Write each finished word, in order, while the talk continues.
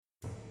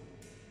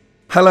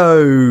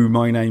Hello,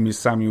 my name is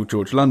Samuel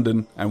George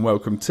London, and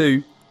welcome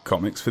to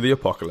Comics for the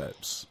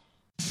Apocalypse.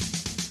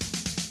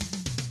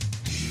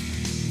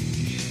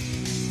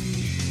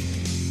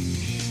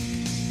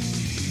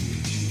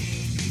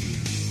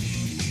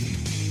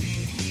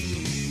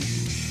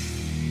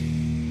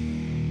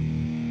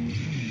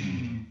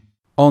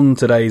 On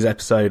today's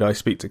episode, I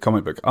speak to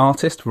comic book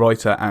artist,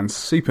 writer, and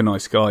super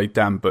nice guy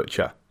Dan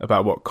Butcher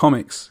about what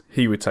comics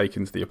he would take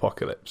into the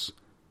apocalypse.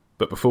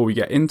 But before we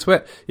get into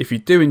it, if you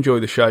do enjoy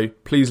the show,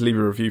 please leave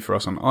a review for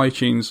us on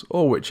iTunes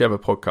or whichever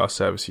podcast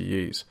service you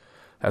use,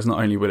 as not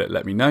only will it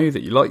let me know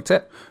that you liked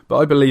it, but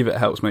I believe it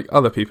helps make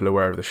other people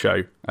aware of the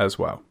show as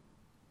well.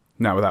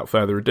 Now, without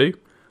further ado,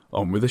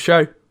 on with the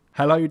show.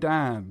 Hello,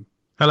 Dan.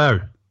 Hello.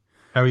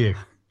 How are you?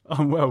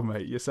 I'm well,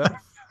 mate. Yourself?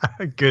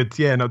 Good.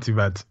 Yeah, not too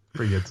bad.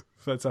 Pretty good.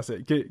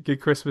 Fantastic. Good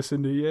Christmas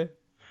and New Year?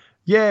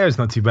 Yeah, it was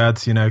not too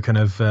bad. You know, kind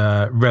of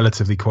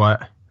relatively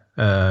quiet.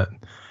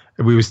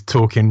 We was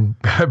talking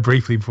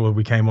briefly before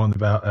we came on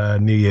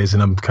about New Year's,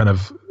 and I'm kind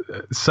of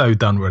so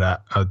done with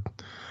that.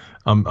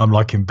 I'm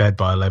like in bed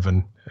by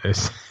 11.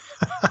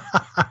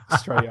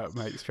 Straight up,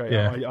 mate. Straight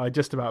up. I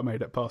just about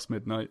made it past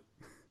midnight.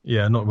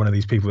 Yeah, not one of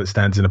these people that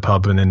stands in a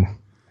pub and then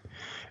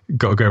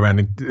got to go around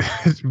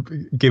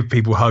and give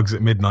people hugs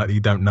at midnight that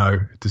you don't know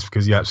just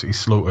because you're absolutely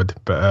slaughtered.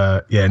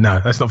 But yeah, no,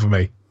 that's not for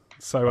me.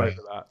 So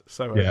over that.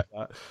 So over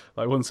that.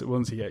 Like once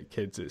you get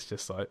kids, it's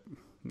just like,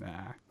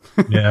 nah.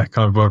 Yeah,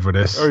 kind of bored with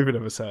this. Or even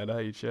of a certain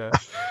age, yeah.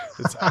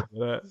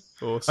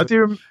 Awesome. I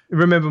do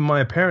remember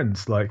my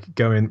parents like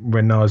going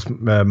when I was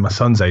my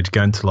son's age,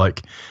 going to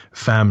like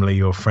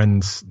family or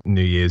friends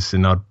New Year's,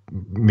 and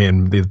me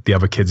and the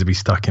other kids would be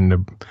stuck in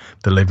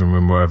the living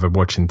room or wherever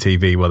watching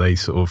TV while they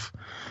sort of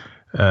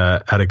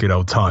had a good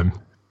old time.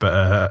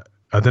 But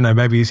I don't know,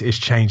 maybe it's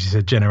changed. It's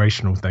a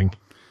generational thing.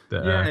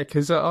 Yeah,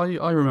 because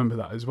I remember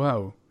that as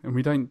well, and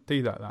we don't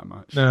do that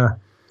much. No.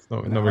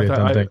 Not really a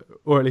done thing.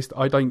 Or at least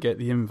I don't get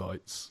the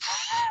invites.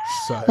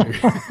 So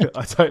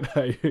I don't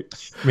know.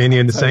 Me and you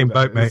in the same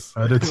boat, mate.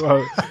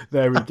 Well,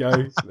 there we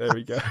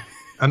go.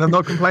 And I'm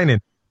not complaining.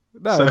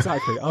 No, so.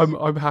 Exactly.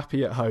 I'm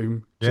happy at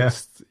home,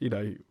 just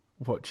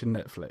watching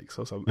Netflix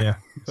or something. Yeah,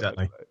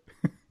 exactly.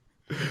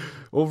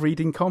 Or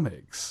reading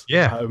comics.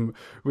 Yeah.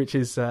 Which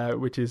is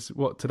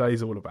what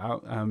today's all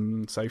about.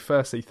 So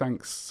firstly,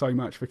 thanks so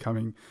much for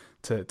coming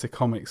to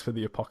Comics for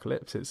the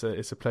Apocalypse.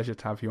 It's a pleasure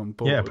to have you on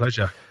board. Yeah,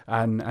 pleasure.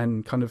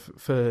 And kind of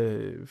for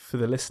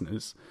the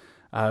listeners,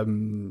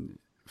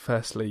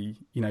 firstly,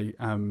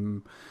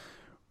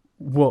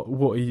 what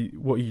are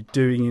you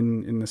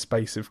doing in the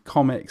space of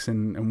comics,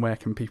 and where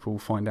can people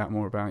find out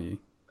more about you?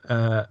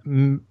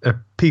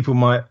 People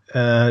might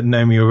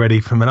know me already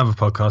from another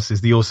podcast,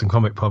 is the Awesome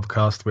Comic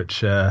Podcast,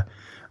 which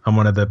I'm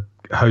one of the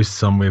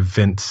hosts on with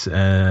Vince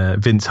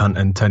Hunt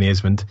and Tony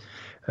Esmond.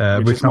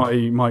 Which is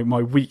my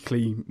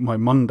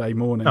Monday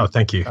morning. Oh,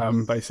 thank you.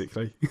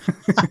 Basically.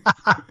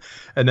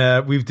 And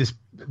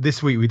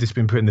this week we've just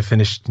been putting the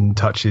finishing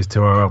touches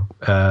to our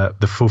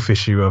the fourth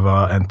issue of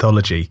our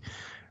anthology,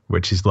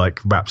 which is like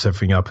wraps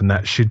everything up, and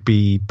that should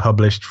be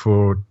published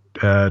for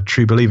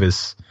True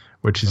Believers,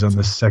 which is on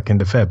the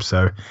 2nd of Feb.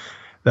 So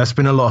that's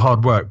been a lot of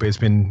hard work, but it's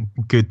been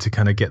good to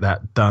kind of get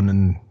that done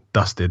and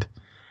dusted.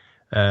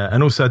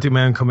 And also I do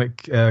my own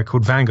comic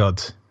called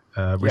Vanguard,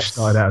 which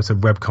started out as a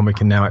webcomic,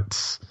 and now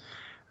it's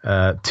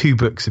 2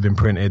 books have been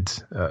printed.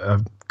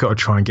 I've got to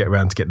try and get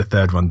around to get the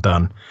 3rd one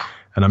done.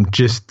 And I'm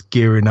just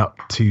gearing up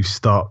to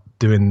start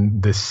doing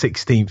the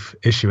 16th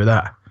issue of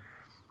that.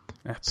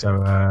 Epic.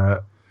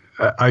 So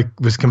I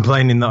was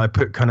complaining that I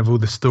put kind of all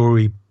the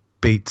story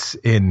beats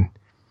into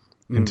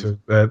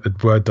a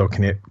Word doc,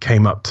 and it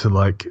came up to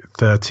like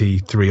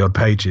 33 odd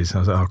pages. And I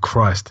was like, oh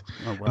Christ.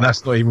 Oh, wow. And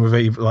that's not even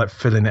with like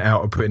filling it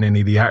out or putting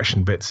any of the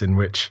action bits in,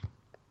 which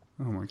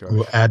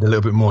will add a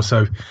little bit more.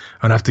 So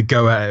I'd have to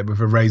go at it with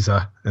a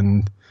razor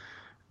and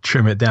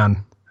trim it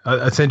down.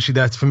 Essentially,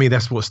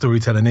 that's what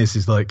storytelling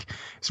is like,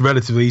 it's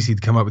relatively easy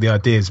to come up with the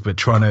ideas, but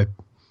you got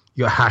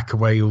to hack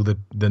away all the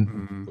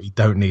what you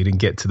don't need and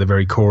get to the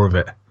very core of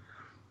it.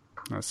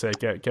 That's it.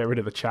 Get rid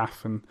of the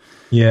chaff, and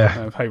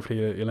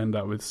hopefully you'll end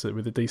up with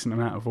a decent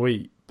amount of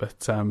wheat.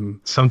 But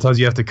sometimes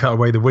you have to cut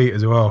away the wheat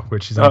as well,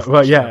 which is on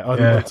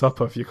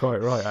top of. You're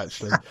quite right,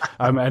 actually.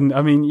 And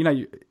I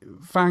mean,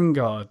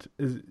 Vanguard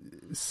is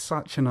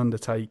such an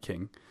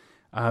undertaking.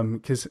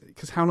 Because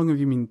how long have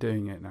you been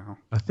doing it now?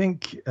 I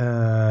think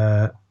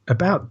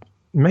about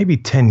maybe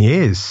 10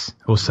 years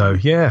or so.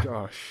 Yeah,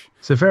 gosh,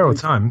 it's a very old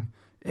time.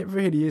 It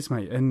really is,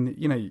 mate. And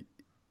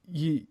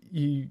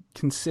you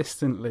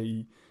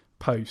consistently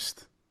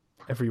post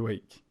every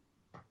week.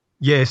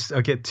 Yes, I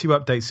get 2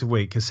 updates a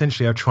week.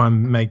 Essentially, I try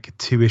and make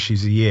 2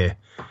 issues a year.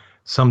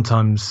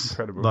 Sometimes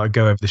I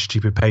go over the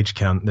stupid page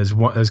count. There's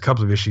a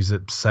couple of issues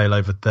that sail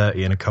over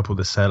 30 and a couple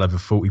that sail over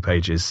 40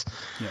 pages.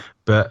 Yeah.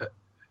 But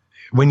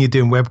when you're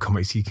doing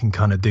webcomics, you can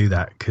kind of do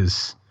that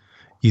because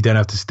you don't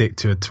have to stick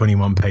to a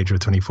 21 page or a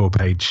 24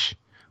 page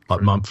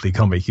like monthly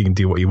comic. You can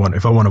do what you want.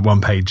 If I want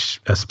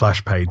a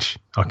splash page,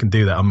 I can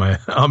do that. I'm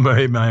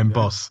my own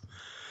boss.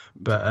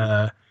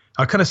 But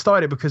I kind of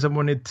started because I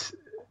wanted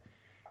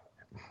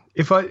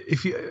if I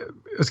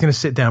was going to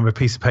sit down with a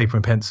piece of paper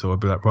and pencil, I'd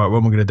be like, right, what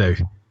am I going to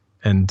do?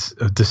 And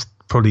I'd just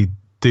probably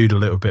doodle a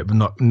little bit,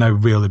 but no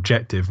real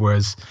objective.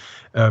 Whereas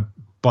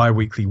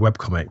bi-weekly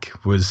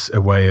webcomic was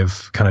a way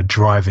of kind of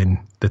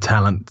driving the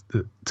talent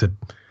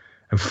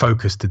and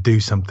focus to do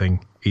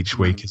something each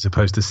week, as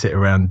opposed to sit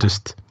around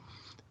just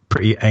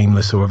pretty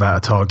aimless or without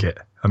a target.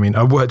 I mean,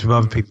 I worked with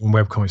other people in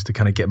webcomics to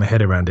kind of get my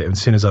head around it. And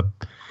as soon as I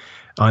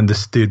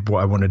understood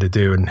what I wanted to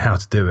do and how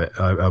to do it,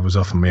 I was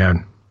off on my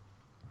own.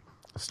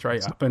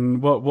 Straight up.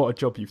 And what a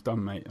job you've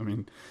done, mate. I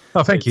mean,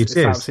 thank you. It's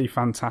absolutely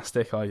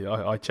fantastic.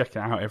 I check it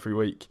out every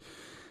week.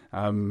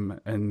 I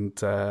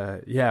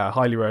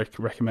highly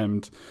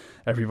recommend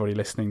everybody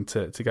listening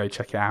to go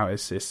check it out.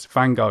 It's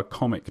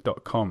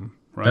vanguardcomic.com,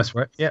 right? That's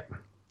right. Yeah.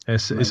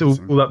 It's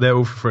all up there,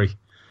 all for free.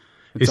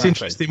 Exactly. It's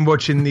interesting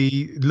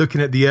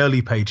looking at the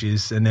early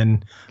pages and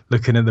then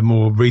looking at the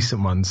more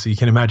recent ones. So you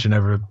can imagine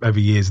over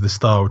years the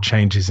style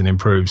changes and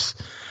improves.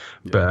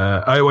 Yeah.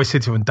 But I always say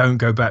to them, don't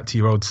go back to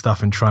your old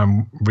stuff and try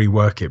and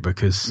rework it,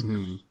 because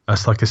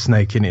that's like a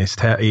snake eating his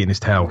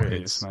tail. It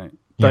really is, mate.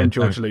 Don't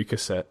George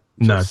Lucas it.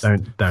 Just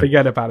don't.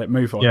 Forget about it.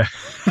 Move on. Yeah.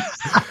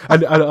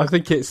 and I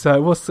think it's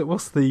what's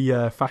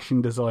the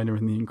fashion designer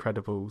in The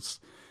Incredibles?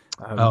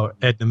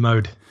 Edna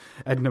Mode.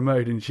 Edna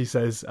Mode, and she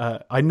says,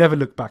 "I never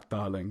look back,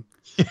 darling.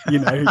 You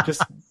know,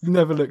 just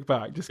never look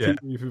back. Just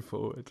keep moving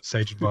forward."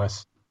 Sage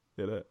advice.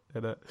 In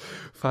it.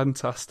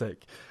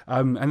 Fantastic.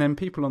 And then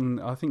people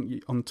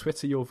on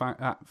Twitter, you're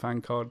at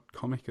Vanguard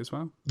Comic as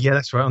well. Yeah,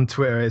 that's right. On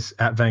Twitter, it's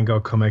at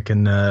Vanguard Comic,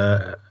 and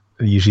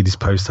usually just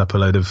post up a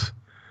load of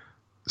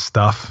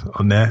stuff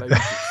on there.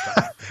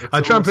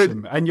 I try and put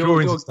and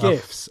your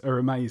GIFs are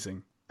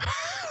amazing.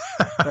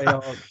 They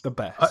are the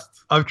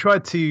best. I've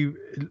tried to,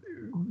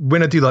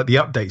 when I do like the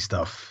update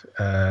stuff,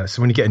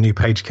 so when you get a new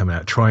page coming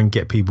out, try and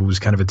get people's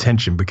kind of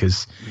attention,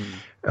 because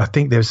I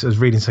think I was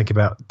reading something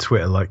about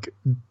Twitter, like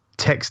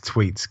text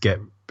tweets get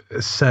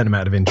a certain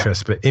amount of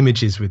interest, but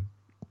images with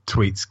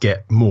tweets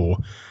get more.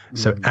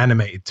 So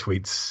animated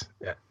tweets,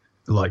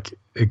 like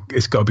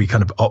it's got to be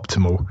kind of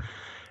optimal.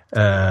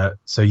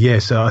 So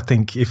I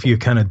think if you're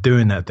kind of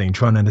doing that thing,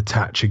 trying to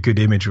attach a good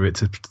image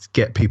with it to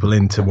get people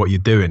into what you're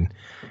doing,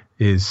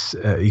 is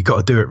you got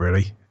to do it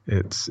really.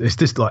 It's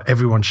just like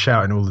everyone's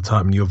shouting all the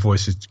time, and your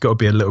voice has got to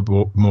be a little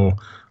bit more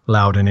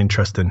loud and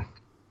interesting.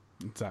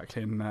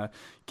 Exactly, and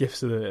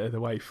GIFs are the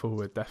way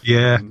forward, definitely.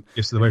 Yeah,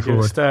 GIFs are the way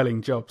forward. A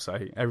sterling job, so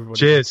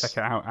everybody check it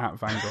out at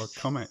Vanguard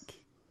Comic.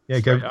 Yeah,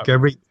 go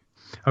read.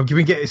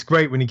 It's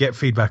great when you get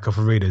feedback off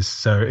of readers.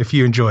 So if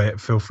you enjoy it,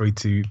 feel free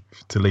to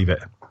leave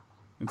it.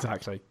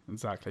 Exactly.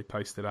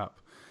 Post it up.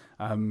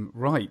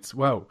 Right.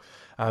 Well,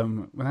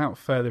 without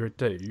further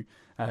ado,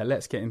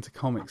 let's get into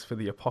comics for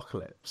the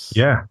apocalypse.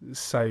 Yeah.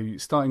 So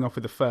starting off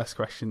with the first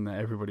question that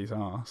everybody's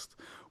asked,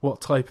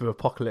 what type of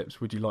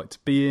apocalypse would you like to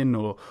be in,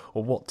 or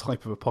what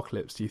type of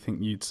apocalypse do you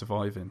think you'd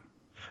survive in?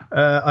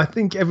 I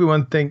think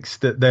everyone thinks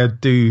that they'll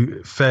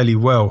do fairly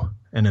well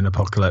in an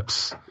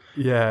apocalypse.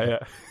 Yeah.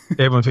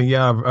 Everyone thinks,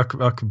 I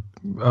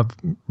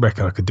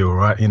reckon I could do all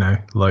right, you know,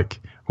 like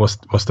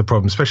what's the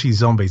problem? Especially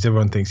zombies.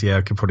 Everyone thinks,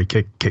 I could probably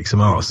kick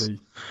some ass.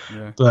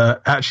 Yeah.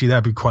 But actually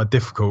that'd be quite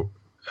difficult.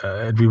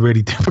 It'd be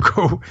really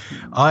difficult.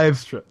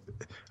 I've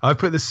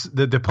put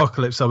the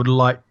apocalypse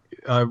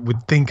I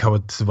would think I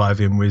would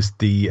survive in was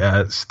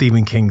the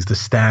Stephen King's The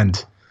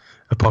Stand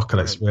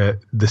apocalypse, right, where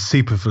the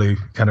super flu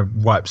kind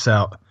of wipes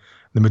out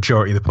the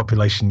majority of the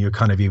population. You're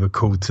kind of either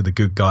called to the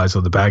good guys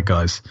or the bad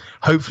guys.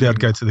 Hopefully I'd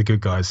go to the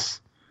good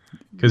guys.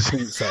 I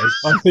think so.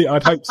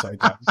 I'd hope so,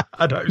 Dan.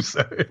 I'd hope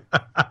so.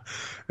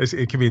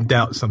 It can be in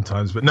doubt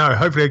sometimes, but no,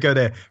 hopefully I'd go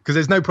there, because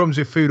there's no problems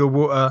with food or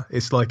water.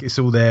 It's like it's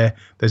all there.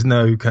 There's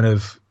no kind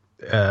of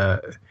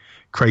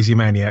crazy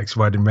maniacs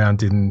riding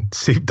around in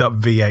souped up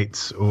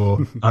V8s or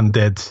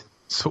undead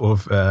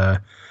sort of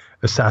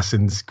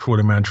assassins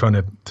crawling around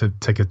trying to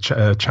take a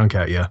chunk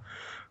out of you.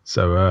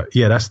 So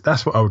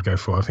that's what I would go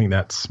for. I think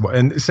that's what,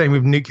 and same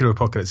with nuclear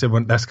apocalypse.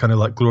 Everyone, that's kind of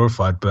like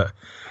glorified, but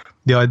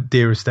the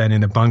idea of staying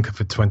in a bunker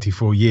for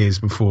 24 years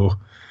before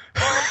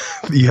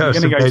you're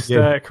going to go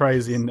stir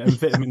crazy and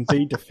vitamin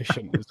D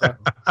deficient as well.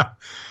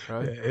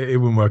 Right? It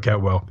wouldn't work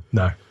out well.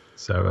 No.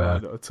 So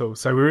not at all.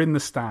 So we're in The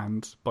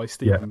Stand by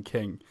Stephen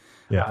King.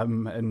 Yeah.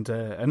 And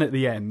at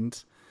the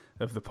end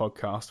of the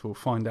podcast, we'll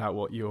find out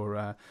what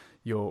your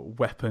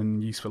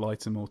weapon, useful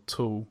item, or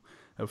tool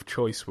of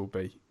choice will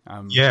be.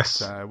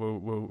 Yes.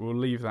 We'll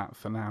leave that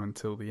for now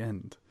until the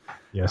end.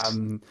 Yes.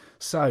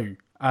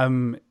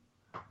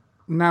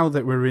 Now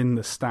that we're in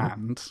The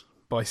Stand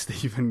by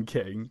Stephen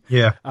King,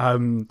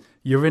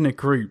 you're in a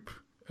group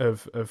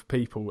of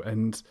people,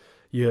 and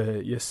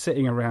you're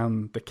sitting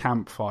around the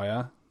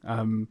campfire.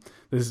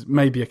 There's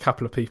maybe a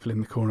couple of people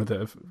in the corner that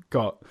have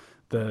got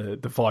the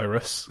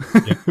virus,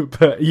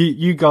 but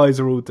you guys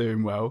are all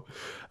doing well.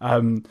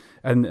 And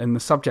the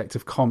subject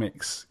of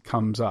comics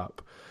comes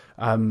up.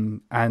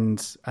 And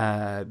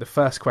the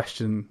first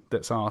question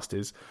that's asked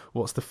is,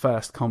 what's the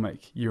first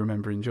comic you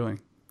remember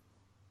enjoying?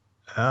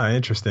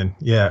 Interesting.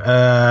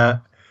 Yeah.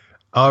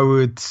 I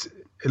would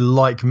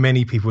like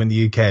many people in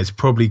the UK, it's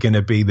probably going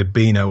to be the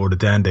Beano or the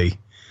Dandy.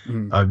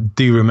 I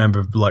do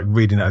remember like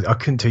reading that. I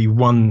couldn't tell you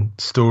one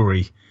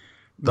story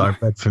that I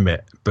read from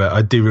it, but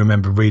I do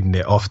remember reading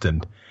it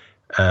often.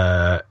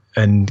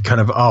 And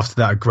kind of after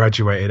that, I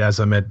graduated, as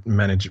I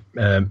imagine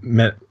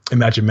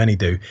many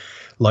do.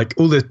 Like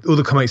all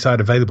the comics I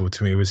had available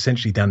to me was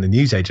essentially down the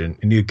newsagent,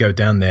 and you'd go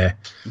down there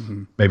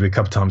maybe a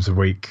couple times a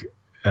week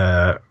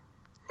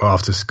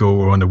after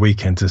school or on the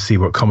weekend to see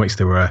what comics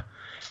there were.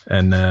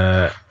 And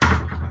oh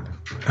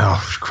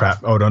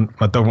crap! Hold on,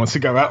 my dog wants to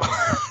go out.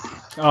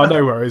 Oh,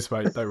 no worries,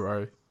 mate. Don't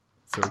worry.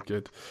 It's all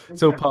good.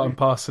 It's all part and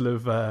parcel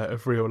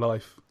of real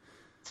life.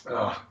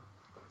 Oh.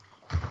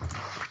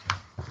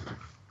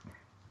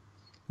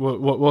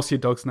 What's your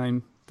dog's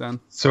name, Dan?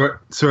 Sorry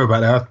about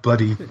that.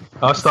 Bloody.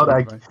 I'll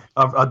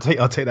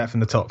take that from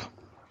the top.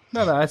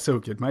 No, that's all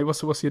good, mate.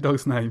 What's your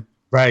dog's name?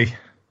 Ray.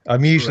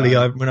 I'm usually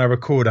when I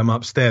record, I'm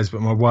upstairs,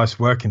 but my wife's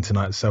working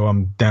tonight, so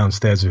I'm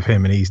downstairs with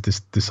him, and he's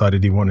just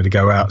decided he wanted to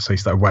go out, so he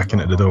started whacking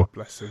at the door.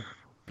 Bless him.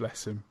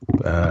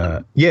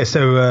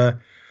 So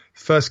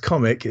first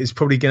comic is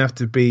probably going to have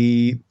to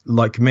be,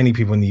 like many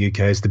people in the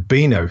UK, is the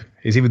Beano.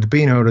 It's either the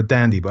Beano or the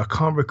Dandy, but I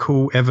can't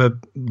recall ever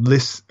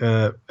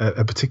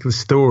a particular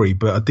story,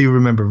 but I do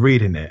remember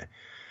reading it.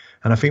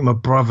 And I think my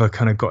brother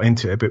kind of got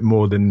into it a bit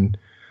more than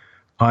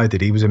I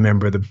did. He was a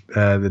member of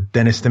the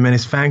Dennis the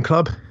Menace fan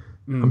club.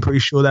 I'm pretty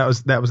sure that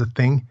was a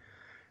thing.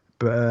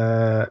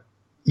 But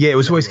it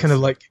was always kind of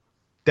like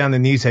down the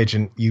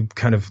newsagent.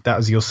 That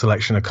was your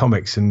selection of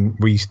comics, and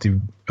I used to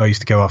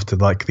go after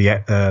like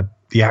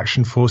the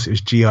Action Force. It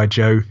was G.I.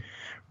 Joe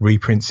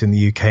reprints in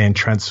the UK and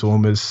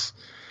Transformers.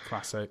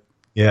 Classic.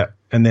 Yeah,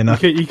 and then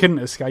you couldn't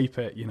escape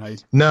it,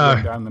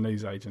 No, down the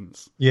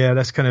newsagents. Yeah,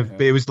 that's kind of.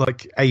 Yeah. It was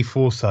like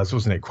A4 size,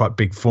 wasn't it? Quite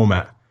big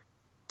format.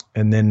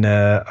 And then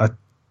I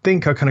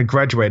think I kind of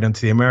graduated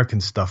onto the American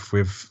stuff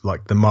with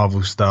like the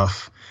Marvel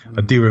stuff.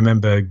 I do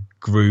remember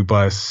Gru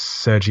by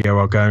Sergio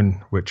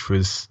Aragón, which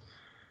was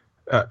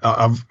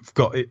I've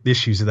got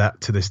issues of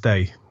that to this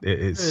day.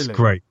 It's really?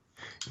 Great.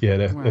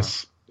 Yeah, wow.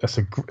 That's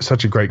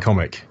such a great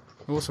comic.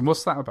 Awesome.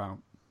 What's that about?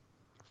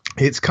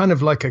 It's kind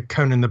of like a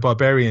Conan the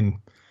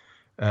Barbarian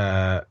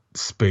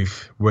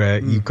spoof where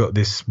you've got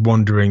this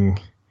wandering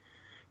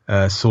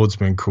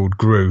swordsman called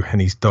Gru and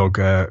his dog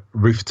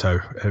Rufto,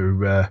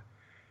 who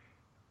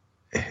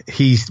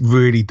he's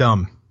really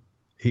dumb,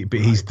 but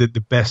he's the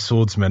best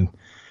swordsman,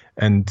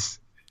 and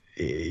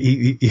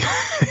he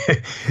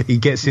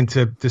gets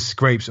into the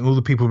scrapes, and all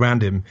the people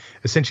around him.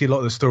 Essentially, a lot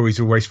of the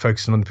stories are always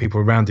focusing on the people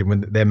around him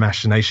when their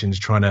machinations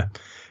trying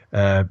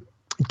to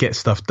get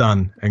stuff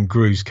done, and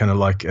Gru's kind of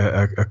like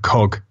a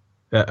cog,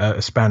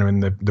 a spanner in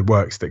the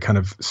works that kind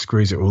of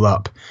screws it all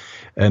up.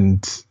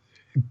 And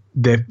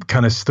their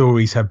kind of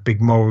stories have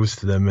big morals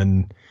to them,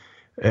 and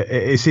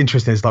it's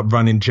interesting. It's like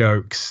running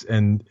jokes,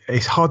 and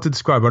it's hard to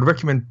describe. I'd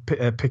recommend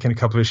picking a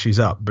couple of issues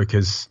up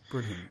because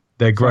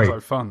they're great. Sounds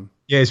like fun.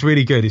 Yeah, it's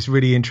really good. It's a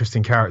really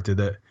interesting character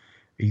that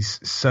he's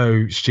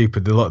so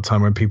stupid. A lot of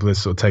time when people are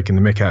sort of taking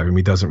the mick out of him,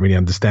 he doesn't really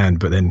understand.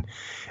 But then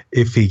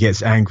if he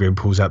gets angry and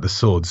pulls out the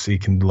swords, he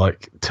can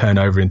like turn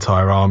over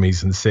entire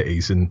armies and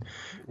cities. And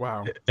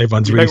wow,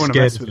 everyone's really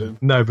scared of him.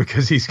 No,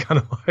 because he's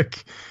kind of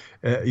like,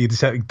 you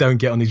just don't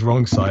get on his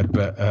wrong side.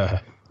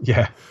 But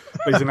yeah.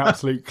 He's an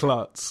absolute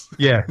klutz.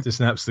 Yeah, just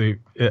an absolute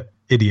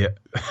idiot.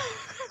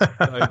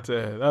 Oh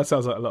dear. That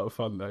sounds like a lot of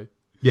fun, though.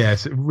 Yeah,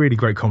 it's a really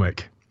great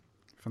comic.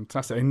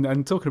 Fantastic.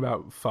 And talking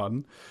about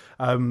fun,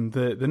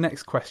 the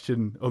next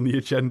question on the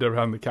agenda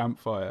around the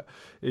campfire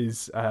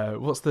is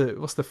what's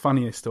the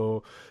funniest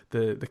or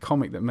the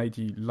comic that made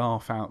you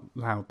laugh out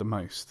loud the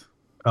most?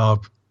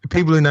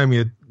 People who know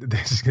me,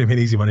 this is going to be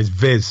an easy one, is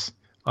Viz.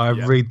 I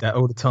read that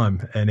all the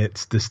time, and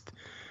it's just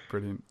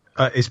brilliant.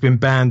 It's been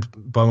banned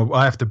by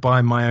I have to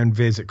buy my own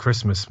Viz at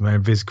Christmas, my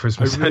own Viz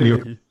Christmas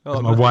annual.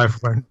 My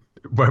wife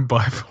won't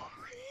buy it for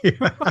me.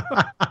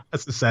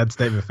 That's a sad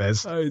state of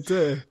affairs. Oh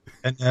dear.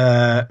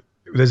 And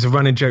there's a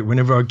running joke.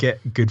 Whenever I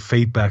get good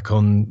feedback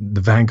on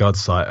the Vanguard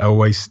site, I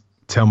always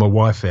tell my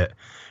wife it,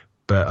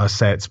 but I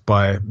say it's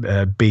by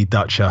B.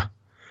 Dutcher,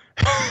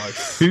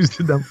 who's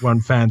the number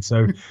one fan.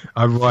 So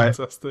I write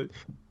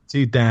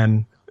to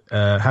Dan,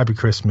 Happy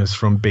Christmas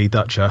from B.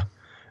 Dutcher.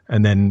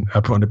 And then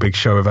I put on a big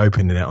show of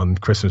opening it on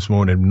Christmas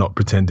morning, not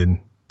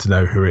pretending to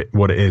know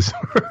what it is,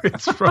 where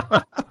it's from.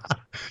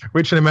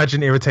 Which I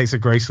imagine irritates her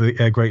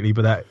greatly,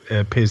 but that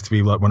appears to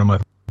be like one of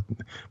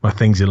my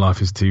things in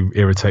life is to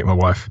irritate my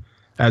wife,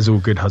 as all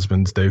good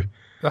husbands do.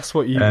 That's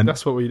what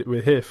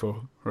we're here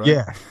for, right?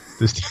 Yeah.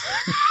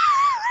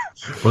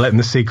 We're letting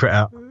the secret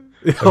out.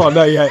 Oh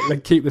no, yeah,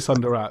 keep this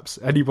under wraps.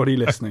 Anybody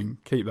listening,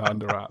 keep that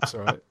under wraps,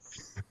 all right?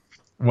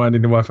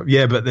 Winding the wife up.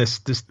 Yeah, but there's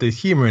the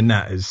humour in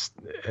that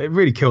it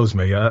really kills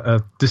me.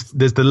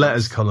 There's the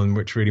letters column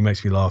which really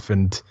makes me laugh,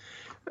 and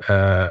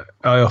I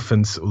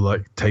often sort of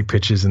like take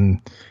pictures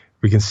and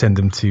we can send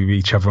them to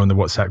each other on the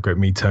WhatsApp group,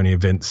 me, Tony,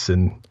 and Vince.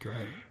 And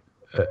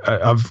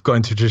I've got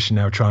into tradition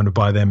now trying to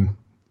buy them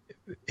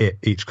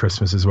each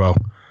Christmas as well.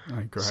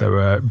 Oh, great.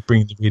 So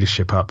bring the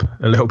readership up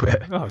a little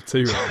bit. Oh,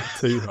 too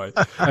right.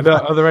 And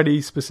are there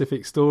any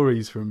specific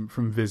stories from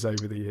Viz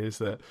over the years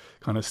that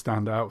kind of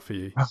stand out for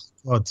you? Oh,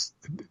 God.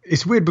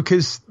 It's weird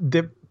because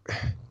there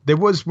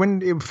was,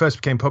 when it first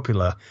became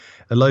popular,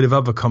 a load of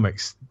other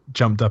comics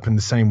jumped up in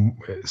the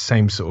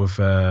same sort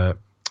of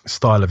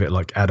style of it,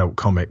 like adult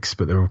comics,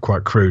 but they were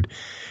quite crude.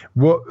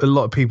 What a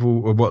lot of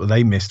people, or what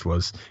they missed,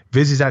 was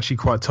Viz is actually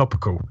quite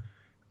topical.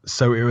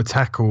 So it would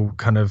tackle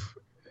kind of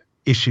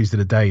issues of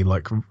the day,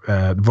 like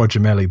Roger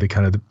Melly, the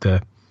kind of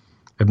the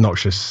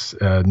obnoxious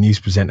news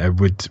presenter,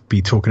 would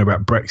be talking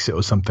about Brexit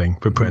or something,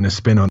 but putting a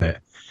spin on it.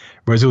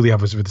 Whereas all the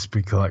others would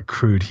speak like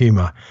crude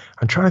humour.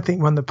 I'm trying to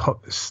think one that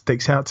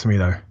sticks out to me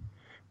though.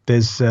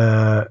 There's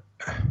oh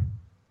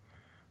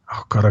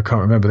God, I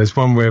can't remember. There's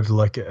one where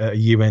like a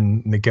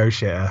UN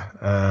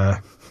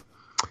negotiator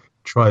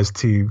tries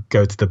to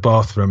go to the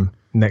bathroom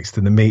next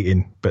to the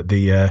meeting, but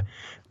the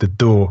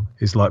door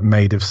is like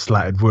made of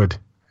slatted wood,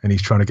 and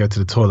he's trying to go to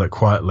the toilet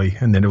quietly,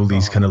 and then all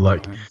these kind of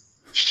like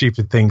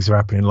stupid things are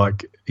happening.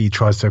 Like he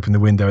tries to open the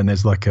window, and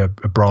there's like a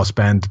brass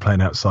band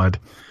playing outside,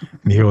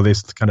 and you hear all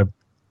this kind of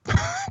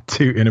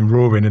tooting and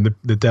roaring, and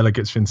the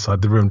delegates are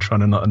inside the room trying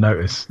to not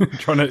notice,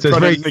 trying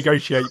to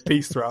negotiate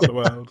peace throughout the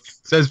world.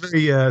 So it's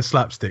very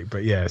slapstick,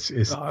 but yeah, it's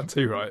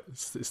too right.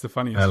 It's the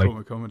funniest form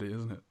of comedy,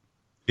 isn't it?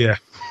 Yeah.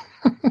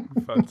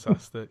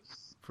 Fantastic.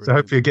 Brilliant. So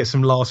hopefully you get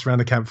some laughs around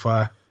the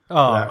campfire. Oh,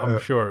 I'm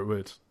sure it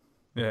would.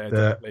 Yeah,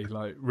 definitely.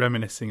 Like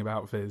reminiscing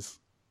about Viz.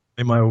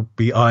 They might all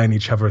be eyeing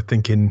each other,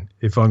 thinking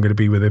if I'm going to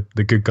be with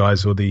the good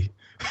guys or the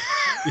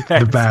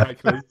the bad.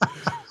 Exactly.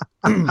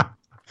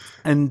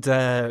 And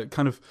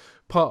kind of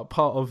part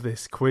of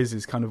this quiz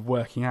is kind of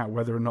working out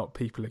whether or not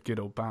people are good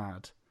or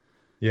bad.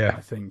 Yeah,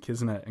 I think,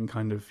 isn't it? And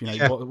kind of,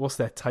 what's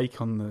their take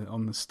on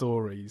the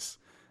stories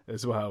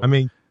as well. I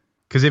mean,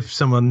 because if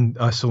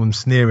I saw them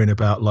sneering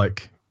about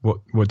like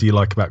what do you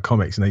like about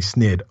comics, and they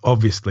sneered,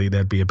 obviously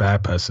there'd be a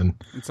bad person.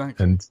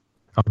 Exactly. And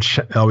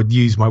I would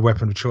use my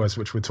weapon of choice,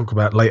 which we'll talk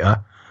about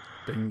later.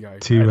 Bingo.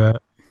 To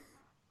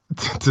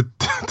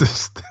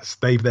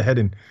stave their head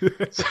in. You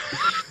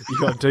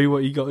got to do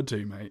what you got to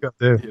do, mate. You got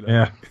to do,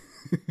 yeah.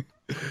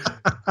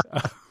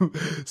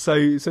 So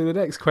the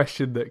next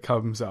question that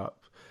comes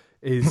up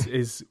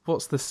is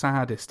what's the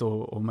saddest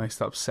or most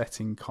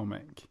upsetting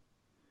comic?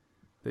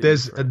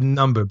 There's a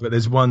number, but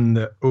there's one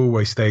that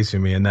always stays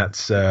with me, and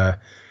that's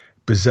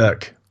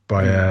Berserk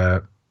by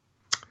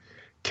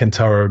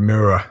Kentaro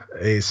Miura.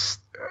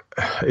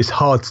 It's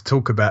hard to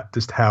talk about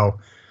just how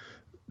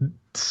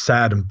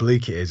sad and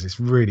bleak it is. It's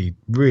really,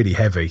 really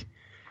heavy.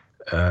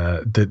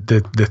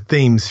 The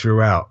themes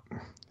throughout.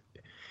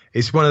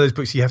 It's one of those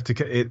books you have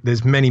to.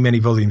 There's many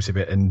volumes of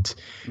it, and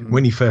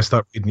when you first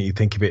start reading it, you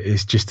think of it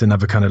as just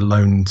another kind of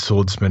lone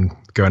swordsman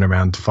going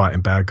around fighting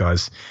bad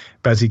guys.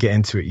 But as you get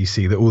into it, you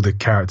see that all the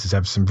characters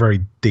have some very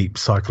deep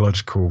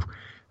psychological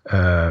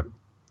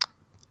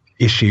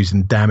issues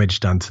and damage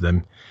done to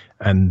them,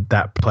 and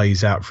that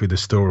plays out through the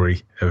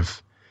story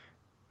of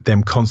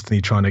them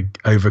constantly trying to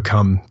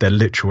overcome their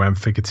literal and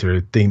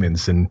figurative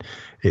demons, and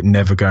it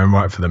never going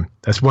right for them.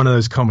 That's one of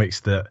those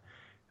comics that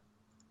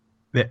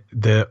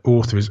the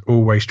author is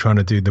always trying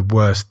to do the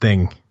worst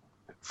thing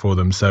for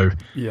them. So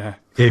yeah,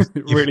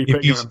 really putting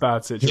them in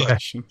bad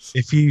situations. Yeah,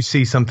 if you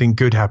see something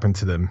good happen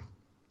to them,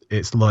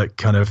 it's like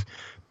kind of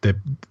the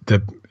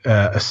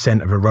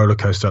ascent of a roller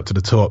coaster up to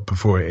the top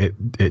before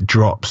it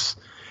drops.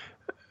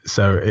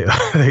 So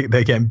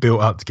they're getting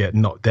built up to get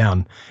knocked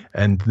down,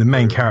 and the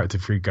main character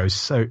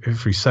goes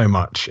through so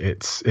much.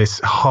 It's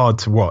hard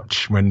to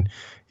watch when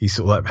you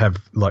sort of like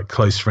have like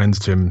close friends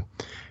to him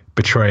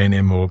betraying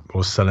him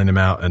or selling him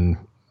out, and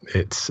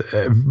it's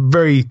a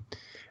great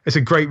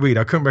read.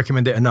 I couldn't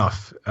recommend it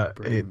enough.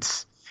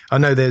 I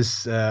know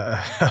there's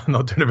I'm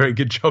not doing a very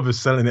good job of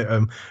selling it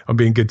on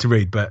being good to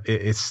read, but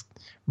it's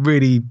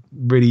really,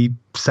 really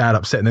sad,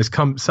 upsetting. There's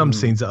some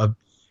scenes that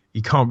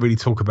you can't really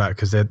talk about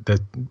because they're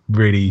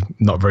really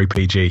not very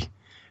PG.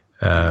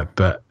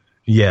 But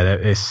yeah,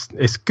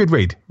 it's good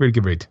read, really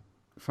good read.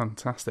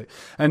 Fantastic.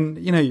 And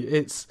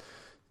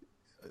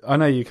I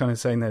know you're kind of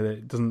saying there that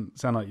it doesn't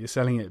sound like you're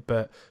selling it,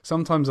 but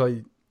sometimes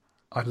I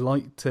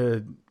like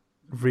to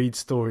read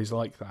stories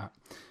like that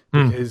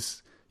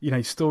because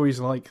stories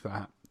like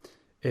that,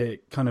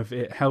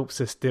 it helps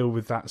us deal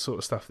with that sort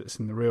of stuff that's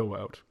in the real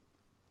world.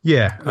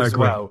 Yeah, as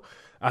well.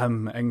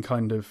 And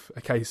kind of,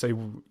 okay,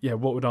 so yeah,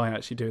 what would I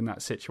actually do in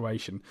that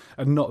situation?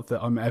 And not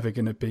that I'm ever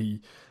going to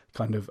be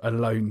kind of a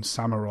lone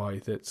samurai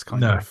that's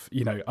kind of,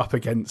 up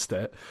against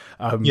it.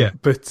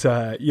 But,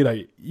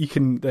 you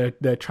can,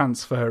 they're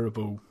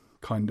transferable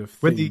kind of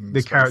when themes.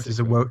 The characters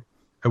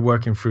are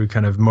working through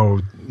kind of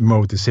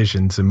moral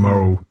decisions and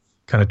moral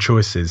kind of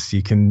choices.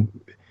 You can,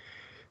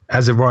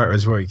 as a writer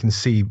as well, you can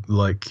see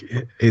like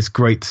it's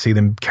great to see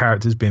them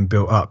characters being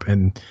built up,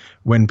 and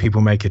when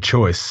people make a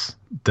choice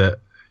that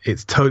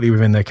it's totally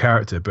within their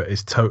character, but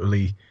it's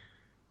totally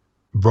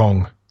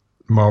wrong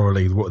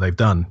morally what they've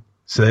done.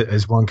 So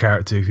there's one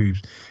character who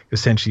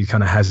essentially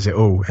kind of has it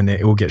all, and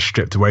it all gets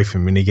stripped away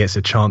from him, and he gets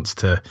a chance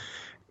to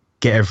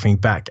get everything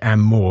back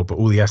and more, but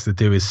all he has to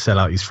do is sell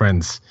out his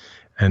friends,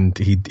 and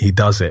he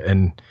does it.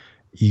 And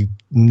you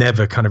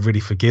never kind of really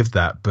forgive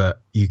that,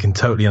 but you can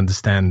totally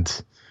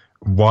understand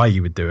why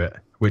you would do it,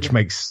 which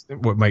makes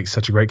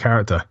such a great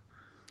character.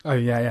 Oh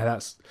yeah,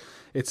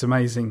 it's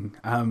amazing.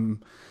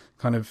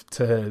 Kind of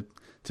to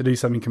do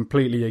something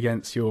completely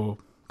against your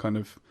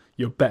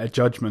better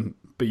judgment,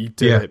 but you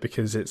do it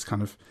because it's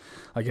kind of,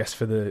 I guess,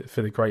 for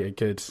the greater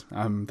good.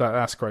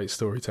 That's great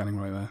storytelling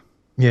right there.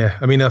 Yeah,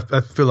 I mean,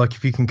 I feel like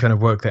if you can kind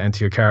of work that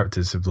into your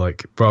characters of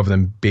like, rather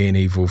than being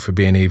evil for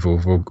being evil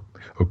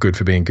or good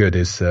for being good,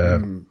 is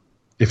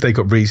if they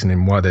got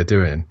reasoning why they're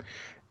doing.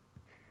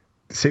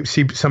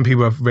 See, some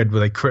people I've read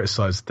where they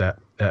criticise that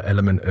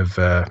element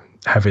of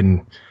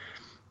having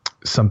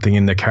something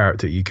in the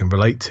character you can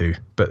relate to,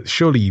 but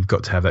surely you've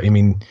got to have that. I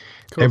mean,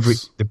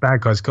 the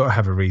bad guy's got to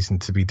have a reason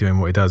to be doing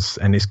what he does,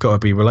 and it's got to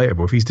be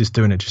relatable. If he's just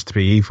doing it just to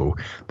be evil,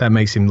 that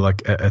makes him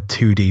like a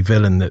 2D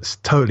villain that's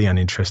totally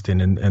uninteresting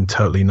and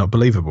totally not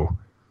believable.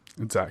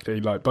 Exactly.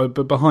 Like, but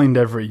behind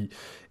every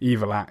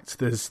evil act,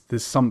 there's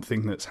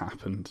something that's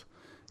happened.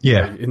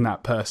 In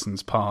that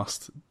person's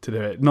past to do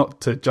it,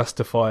 not to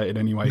justify it in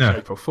any way,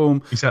 shape, or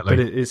form. Exactly.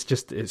 But it's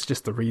just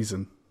the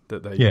reason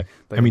that they. Yeah.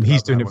 I mean,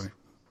 he's doing it.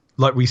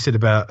 Like we said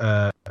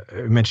about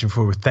mentioned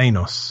before with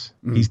Thanos,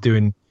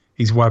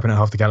 he's wiping out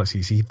half the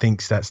galaxies. He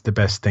thinks that's the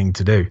best thing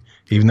to do,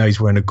 even though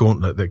he's wearing a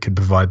gauntlet that could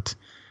provide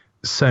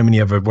so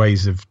many other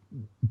ways of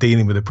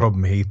dealing with the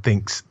problem he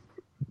thinks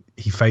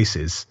he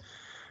faces.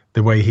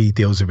 The way he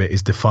deals with it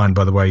is defined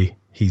by the way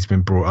he's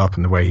been brought up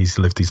and the way he's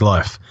lived his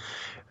life.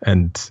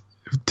 And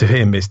to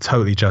him, it's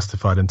totally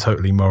justified and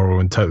totally moral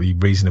and totally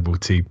reasonable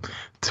to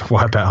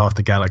wipe out half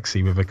the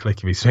galaxy with a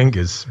click of his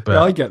fingers. But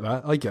I get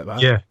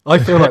that. Yeah, I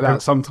feel like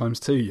that sometimes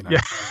too. You know,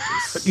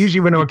 usually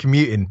when I'm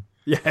commuting.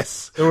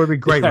 Yes, it would be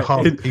great if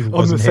half the people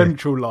on the here.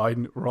 central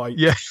line, right?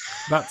 Yeah,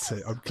 that's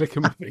it. I'm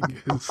clicking my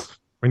fingers.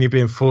 When you're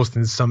being forced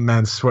into some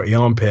man's sweaty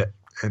armpit,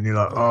 and you're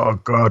like, "Oh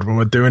God, what am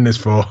I doing this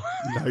for?"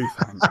 No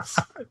thanks.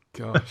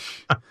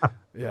 Gosh,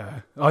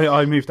 yeah.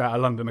 I moved out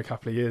of London a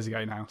couple of years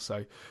ago now,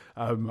 so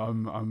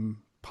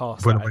I'm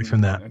past well that away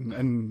from that.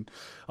 And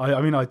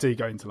I mean, I do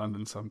go into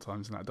London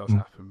sometimes, and that does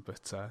happen.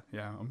 But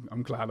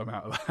I'm glad I'm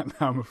out of that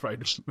now. I'm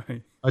afraid of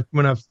me.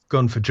 When I've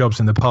gone for jobs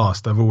in the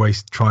past, I've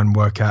always tried and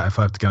work out if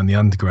I have to go in the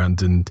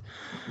underground, and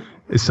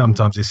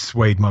sometimes it's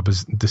swayed my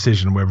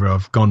decision whether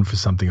I've gone for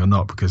something or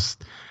not, because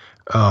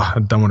I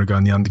don't want to go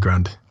in the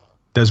underground.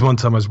 There's one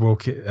time I was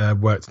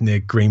worked near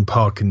Green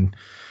Park and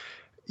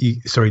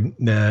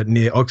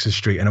near Oxford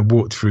Street, and I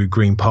walked through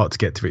Green Park to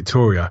get to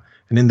Victoria.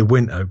 And in the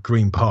winter,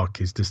 Green Park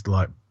is just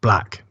like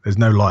black. There's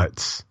no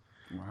lights.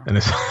 Wow. And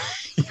it's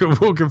you're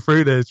walking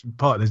through this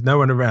park. There's no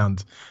one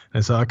around.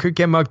 And so I could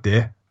get mugged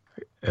here.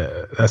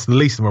 That's the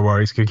least of my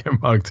worries. Could get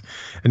mugged.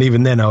 And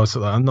even then, I was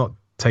like, I'm not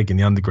taking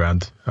the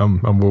underground. I'm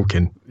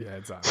walking. Yeah,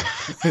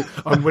 exactly.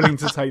 I'm willing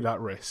to take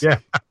that risk. Yeah,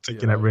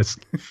 taking that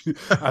risk.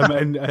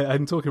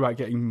 And talking about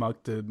getting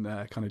mugged and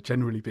kind of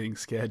generally being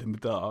scared in the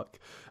dark,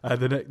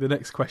 the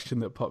next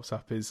question that pops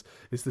up is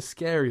the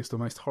scariest or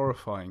most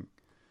horrifying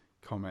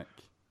comic?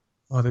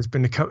 Oh, there's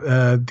been the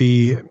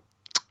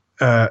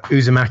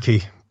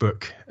Uzumaki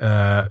book,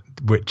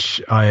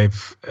 which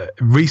I've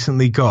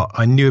recently got.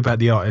 I knew about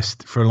the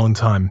artist for a long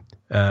time,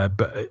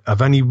 but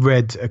I've only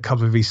read a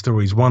couple of these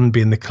stories, one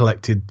being the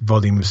collected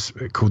volumes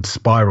called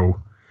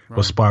Spiral,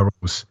 or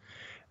Spirals.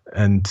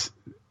 And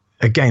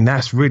again,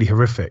 that's really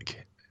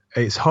horrific.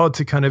 It's hard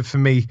to kind of, for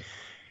me,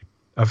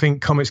 I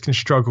think comics can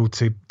struggle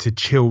to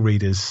chill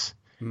readers,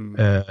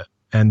 but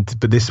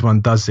this one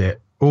does it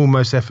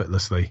almost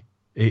effortlessly.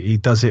 He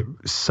does it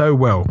so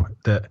well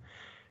that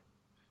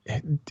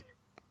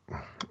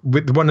one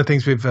of the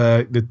things with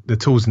the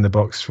tools in the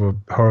box for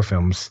horror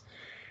films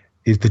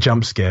is the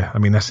jump scare. I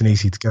mean, that's an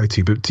easy to go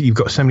to, but you've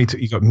got so many.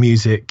 You've got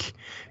music.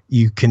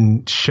 You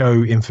can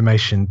show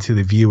information to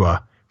the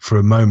viewer for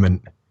a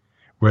moment,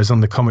 whereas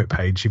on the comic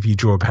page, if you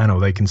draw a panel,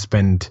 they can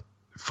spend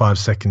 5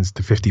 seconds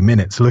to 50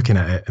 minutes looking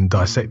at it and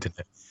dissecting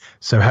it.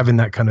 So having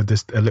that kind of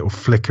just a little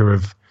flicker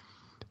of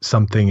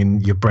something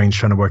and your brain's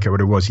trying to work out what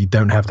it was, you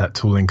don't have that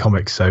tool in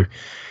comics. So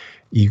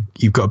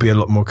you've got to be a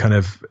lot more kind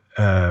of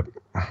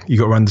you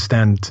got to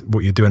understand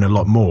what you're doing a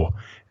lot more,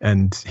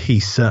 and he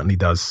certainly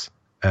does.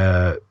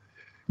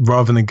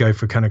 Rather than go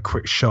for kind of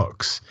quick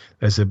shocks,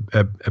 there's a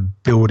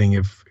building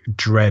of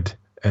dread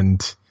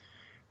and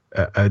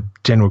a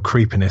general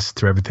creepiness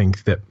to everything.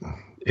 That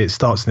it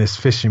starts in this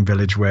fishing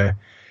village where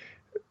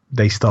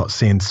they start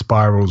seeing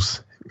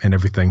spirals and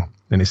everything,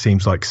 and it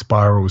seems like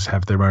spirals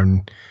have their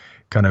own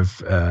kind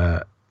of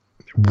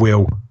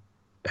will,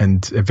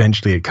 and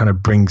eventually it kind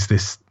of brings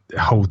this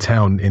whole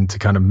town into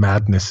kind of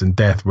madness and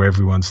death, where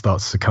everyone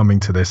starts succumbing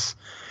to this.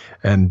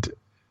 And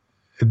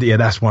yeah,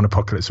 that's one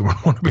apocalypse I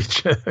want to be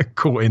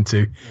caught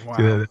into. Wow.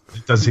 It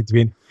does seem to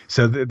be.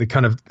 So the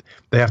kind of,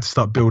 they have to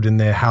start building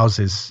their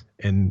houses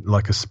in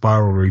like a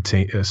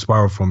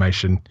spiral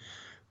formation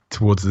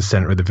towards the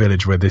center of the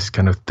village where this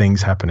kind of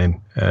thing's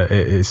happening.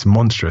 It's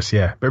monstrous,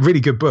 yeah, but really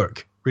good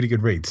book, really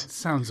good read. It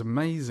sounds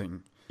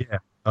amazing. Yeah,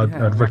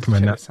 I'd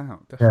recommend that. Check this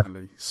out,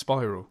 definitely. Yeah.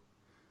 Spiral.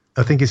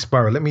 I think it's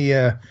Spiral. Let me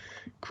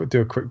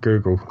do a quick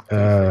Google.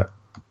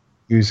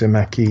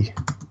 Uzumaki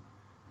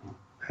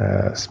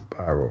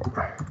Spiral.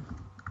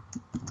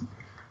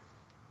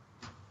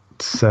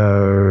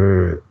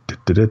 So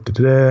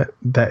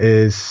that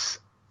is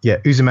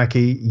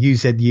Uzumaki,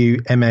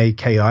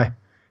 Uzumaki,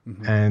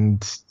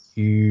 and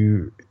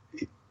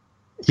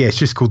it's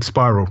just called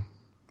Spiral.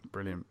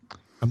 Brilliant.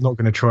 I'm not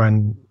going to try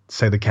and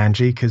say the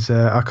kanji because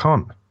I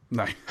can't.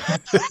 No,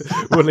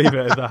 we'll leave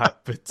it at that.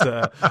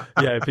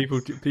 But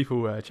people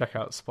check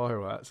out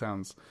Spiral. That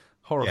sounds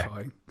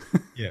horrifying.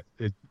 Yeah,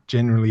 it's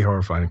genuinely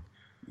horrifying.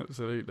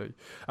 Absolutely.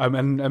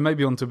 And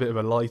maybe onto a bit of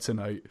a lighter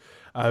note.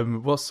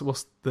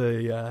 What's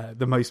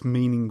the most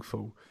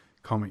meaningful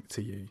comic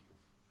to you?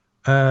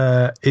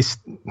 It's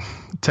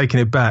taking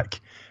it back.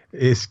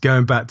 It's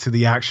going back to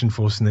the Action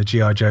Force and the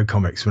G.I. Joe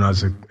comics when I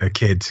was a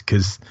kid,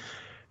 because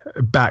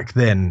back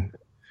then,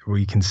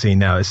 we can see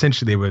now,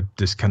 essentially they were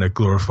just kind of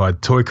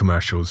glorified toy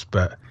commercials,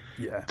 but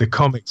the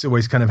comics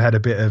always kind of had a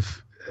bit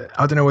of,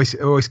 I don't know,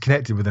 always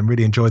connected with them,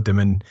 really enjoyed them,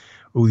 and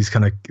all these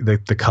kind of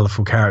the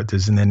colourful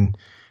characters, and then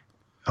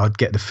I'd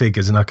get the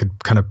figures and I could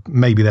kind of,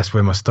 maybe that's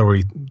where my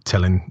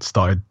storytelling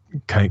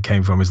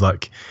came from, is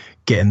like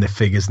getting the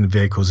figures and the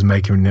vehicles and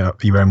making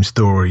your own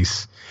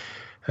stories.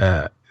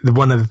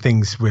 One of the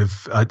things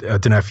with, I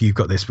don't know if you've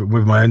got this, but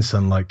with my own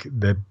son, like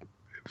the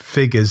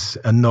figures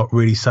are not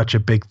really such a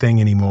big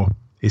thing anymore.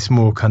 It's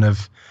more kind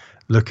of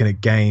looking at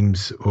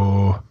games,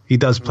 or he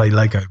does play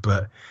Lego,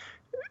 but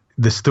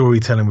the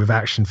storytelling with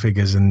action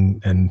figures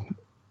and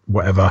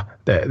whatever,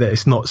 that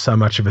it's not so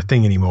much of a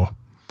thing anymore.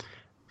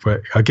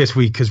 But I guess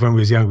because when we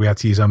was young, we had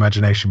to use our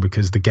imagination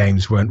because the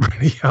games weren't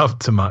really up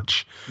to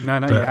much. No,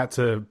 you had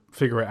to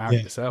figure it out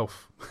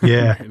yourself.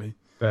 Yeah. Really.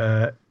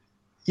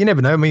 You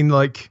never know. I mean,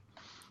 like,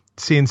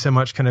 seeing so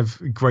much kind of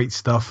great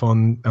stuff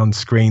on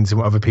screens and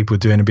what other people are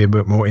doing and being a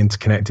bit more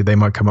interconnected, they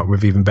might come up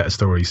with even better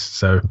stories.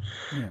 So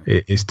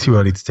it's too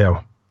early to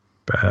tell.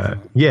 But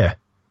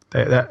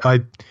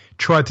I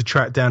tried to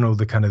track down all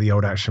the kind of the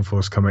old Action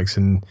Force comics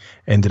and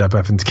ended up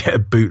having to get a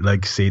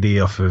bootleg CD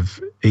off of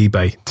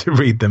eBay to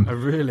read them. Oh,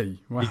 really?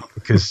 Wow.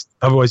 Because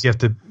otherwise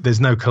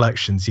there's no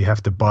collections. You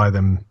have to buy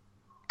them,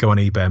 go on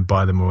eBay and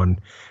buy them all. And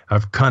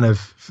I've kind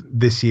of,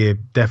 this year,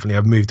 definitely,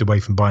 I've moved away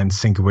from buying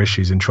single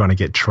issues and trying to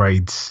get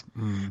trades.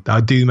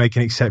 I do make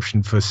an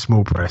exception for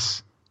small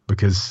press,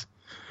 because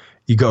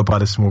you got to buy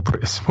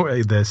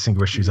the the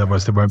single issues,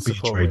 otherwise there won't be a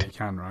trade. You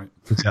can, right?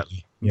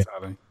 Exactly. Yeah.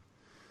 Exactly.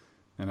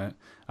 You know?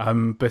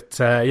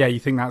 You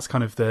think that's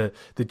kind of the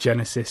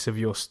genesis of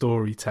your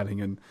storytelling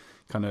and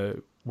kind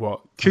of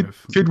what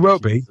could well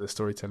be the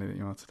storytelling that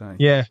you are today.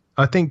 Yeah,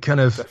 I think kind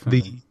of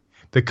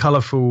the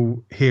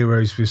colourful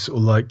heroes with sort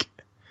of like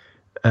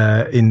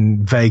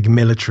in vague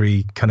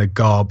military kind of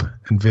garb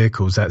and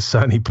vehicles, that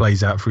certainly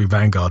plays out through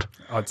Vanguard,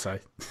 I'd say.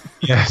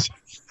 Yes.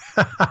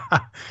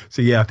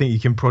 So yeah, I think you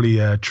can probably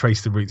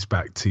trace the roots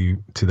back to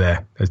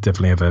there. There's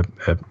definitely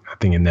a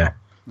thing in there.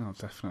 Oh,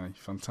 definitely.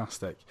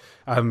 Fantastic.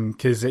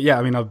 Because,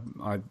 I mean,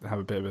 I have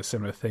a bit of a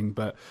similar thing,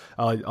 but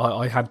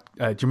I had,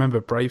 do you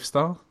remember Brave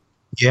Star?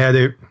 Yeah,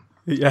 dude.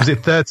 Yeah. Was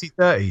it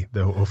 30-30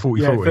 or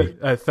 40-40?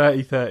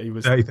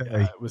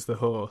 30-30 was the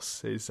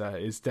horse,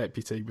 his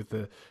deputy with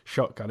the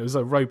shotgun. It was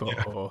a robot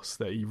horse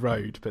that he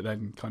rode, but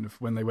then kind of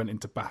when they went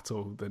into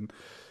battle, then,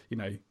 you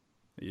know,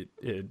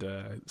 it'd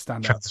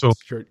stand up,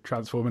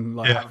 transform and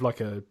have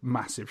like a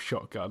massive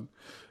shotgun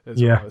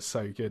as well. It was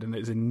so good. And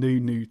it's in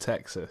New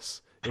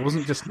Texas. It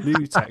wasn't just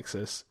New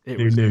Texas, it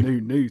was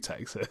New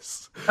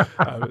Texas.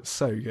 It's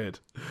so good.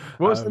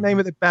 What was the name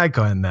of the bad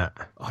guy in that?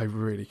 I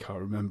really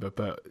can't remember,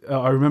 but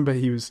I remember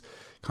he was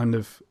kind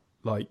of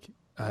like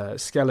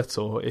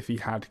Skeletor if he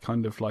had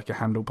kind of like a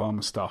handlebar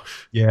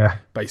moustache. Yeah.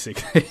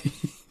 Basically.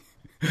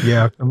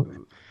 Yeah.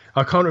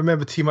 I can't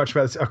remember too much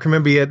about this. I can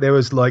remember there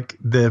was like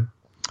the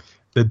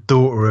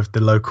daughter of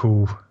the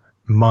local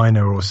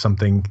miner or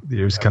something.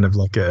 It was kind of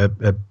like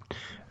a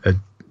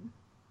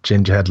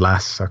gingerhead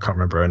lass. I can't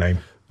remember her name.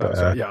 But,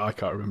 I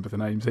can't remember the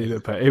names either.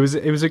 But it was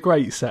a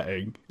great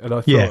setting, and I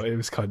thought it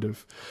was kind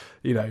of,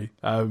 you know,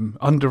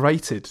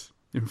 underrated.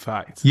 In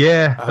fact,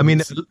 I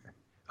mean,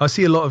 I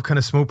see a lot of kind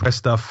of small press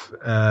stuff,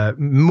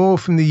 more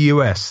from the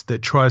US,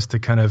 that tries to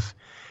kind of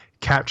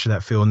capture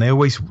that feel, and they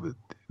always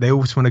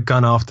want to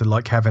gun after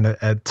like having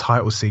a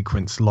title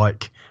sequence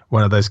like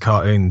one of those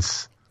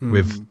cartoons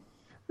with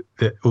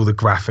all the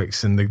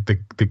graphics and the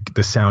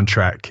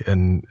soundtrack,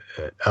 and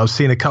I've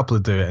seen a couple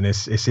of do it, and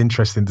it's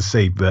interesting to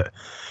see. But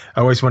I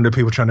always wonder,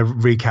 people trying to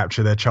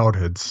recapture their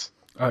childhoods.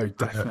 Oh,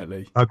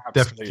 definitely. I'd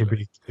definitely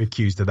be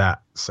accused of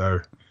that. So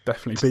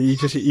definitely,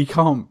 but you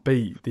can't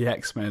beat the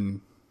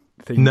X-Men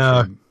theme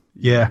tune.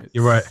 You're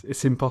right.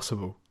 It's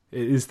impossible.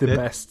 It is the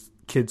best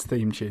kids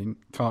theme tune,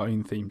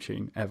 cartoon theme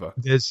tune ever.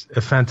 There's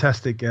a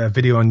fantastic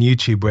video on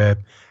YouTube where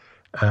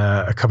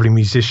a couple of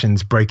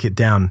musicians break it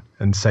down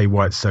and say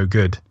why it's so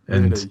good,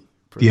 and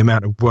the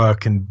amount of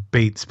work and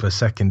beats per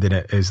second in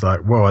it is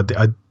like, whoa.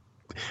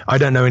 I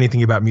don't know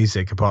anything about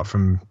music apart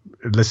from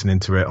listening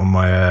to it on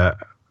my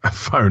a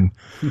phone.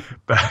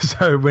 But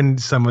so when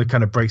someone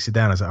kind of breaks it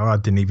down, I was like, oh, I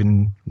didn't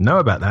even know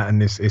about that.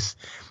 And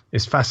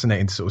it's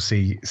fascinating to sort of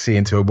see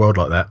into a world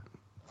like that.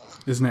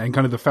 Isn't it? And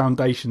kind of the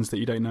foundations that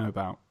you don't know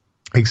about.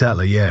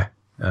 Exactly, yeah.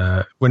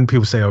 When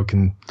people say, "Oh,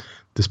 can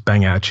just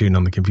bang out a tune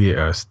on the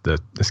computer,"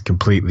 it's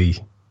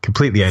completely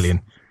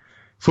alien.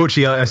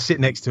 Fortunately, I sit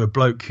next to a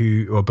bloke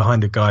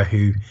behind a guy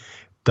who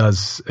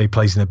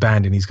plays in a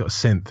band, and he's got a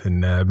synth,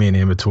 and me and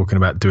him are talking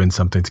about doing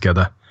something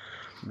together.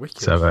 Wicked.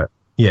 So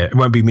yeah, it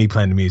won't be me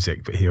playing the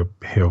music, but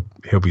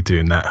he'll be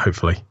doing that,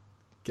 hopefully.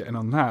 Getting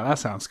on that. That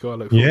sounds cool. I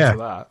look forward to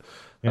that.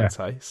 That's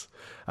nice.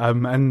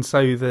 And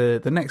so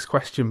the next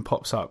question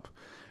pops up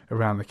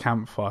around the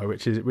campfire,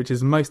 which is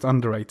the most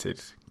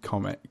underrated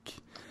comic.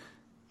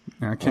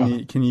 Now,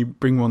 can you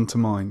bring one to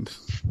mind?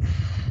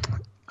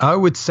 I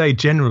would say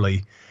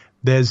generally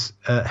there's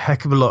a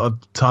heck of a lot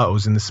of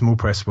titles in the small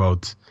press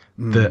world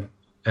that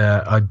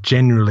are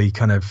generally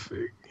kind of,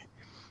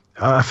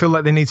 I feel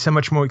like they need so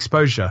much more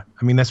exposure.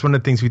 I mean, that's one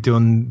of the things we do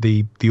on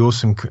the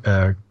Awesome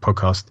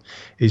podcast,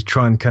 is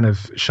try and kind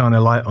of shine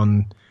a light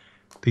on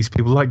these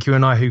people like you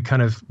and I who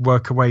kind of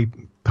work away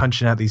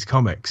punching out these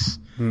comics.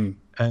 And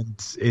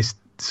it's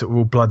sort of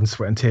all blood and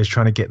sweat and tears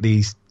trying to get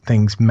these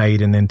things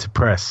made and into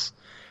press.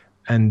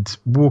 And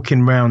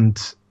walking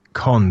around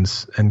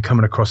cons and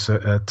coming across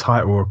a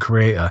title or a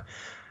creator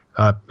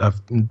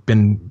I've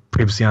been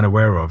previously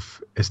unaware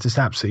of, it's just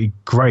absolutely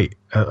great.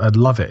 I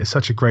love it. It's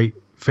such a great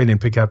feeling,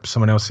 pick up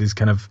someone else's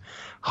kind of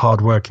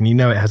hard work, and you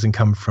know it hasn't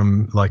come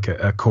from like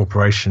a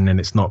corporation and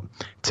it's not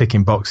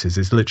ticking boxes.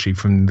 It's literally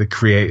from the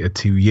creator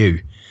to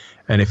you,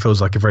 and it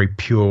feels like a very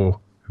pure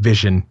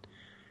vision,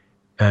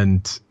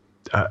 and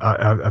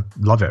I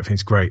love it. I think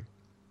it's great.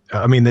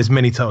 I mean, there's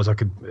many titles I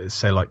could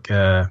say, like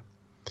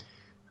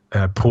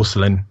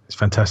Porcelain. It's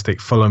fantastic.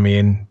 Follow Me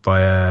In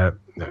by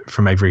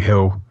from Avery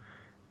Hill.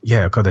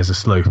 Yeah, God, there's a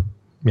slew.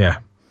 Yeah.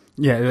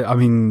 I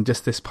mean,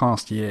 just this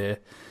past year,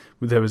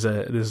 there's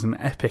an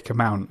epic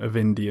amount of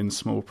Indian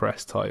small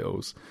press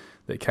titles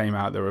that came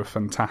out that were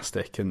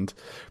fantastic, and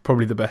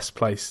probably the best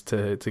place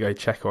to go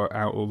check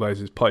out all those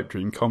is Pipe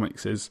Dream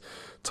Comics'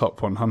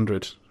 Top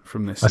 100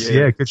 from this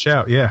year. Yeah, good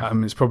shout. Yeah,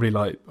 it's probably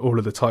like all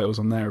of the titles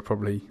on there are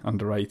probably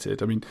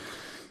underrated. I mean,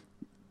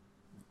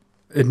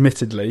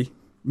 admittedly,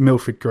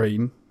 Milford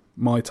Green,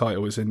 my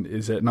title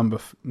is at number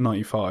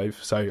 95,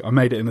 so I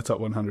made it in the top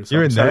 100. So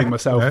You're I'm in selling there.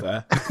 myself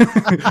there,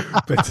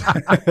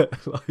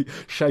 but like,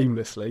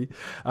 shamelessly.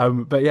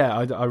 But yeah,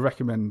 I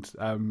recommend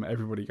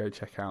everybody go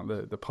check out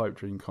the Pipe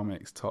Dream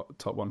Comics top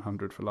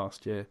 100 for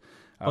last year.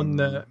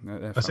 They're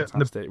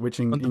fantastic, which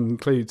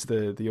includes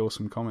the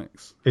Awesome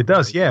Comics. It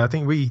does. Yeah, I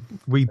think we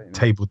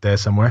tabled there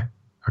somewhere.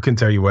 I couldn't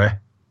tell you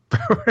where.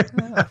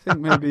 I think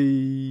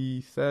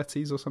maybe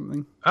 30s or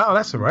something. Oh,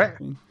 that's all right.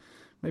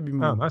 Maybe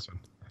more. Oh, nice one.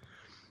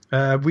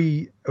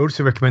 We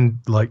also recommend,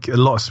 like, a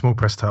lot of small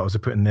press titles are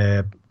putting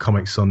their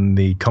comics on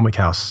the Comic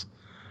House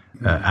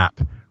app,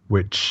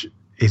 which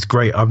is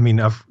great. I mean,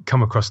 I've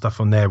come across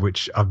stuff on there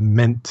which I've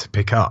meant to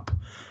pick up,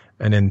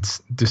 and then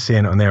just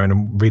seeing it on there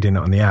and reading it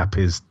on the app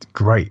is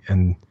great.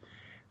 And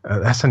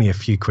that's only a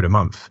few quid a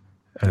month,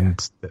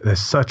 and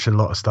there's such a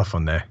lot of stuff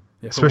on there.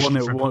 Yeah,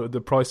 especially for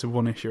the price of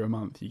one issue a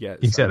month, you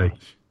get exactly. So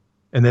much.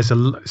 And there's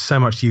so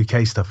much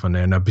UK stuff on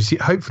there, and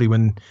hopefully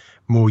when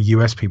more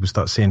US people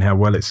start seeing how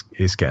well it's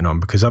getting on,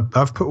 because I've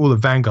put all the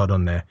Vanguard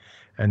on there,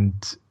 and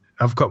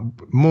I've got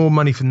more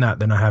money from that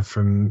than I have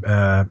from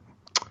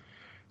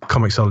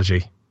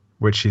Comixology,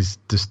 which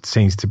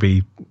seems to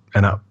be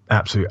an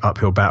absolute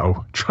uphill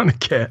battle trying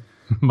to get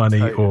money.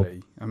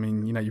 Totally. I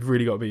mean, you've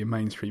really got to be a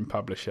mainstream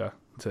publisher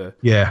to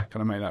kind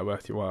of make that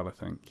worth your while, I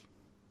think.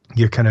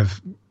 You're kind of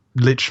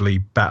literally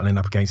battling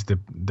up against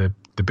the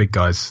big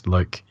guys,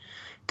 like,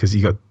 because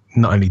you got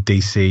not only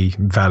DC,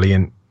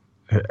 Valiant,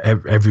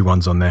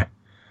 everyone's on there.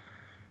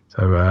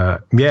 So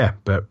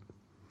but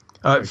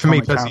for me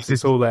personally,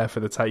 it's all there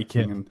for the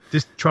taking. Yeah, and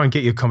just try and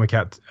get your comic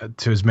out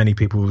to as many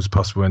people as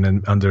possible, and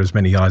then under as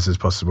many eyes as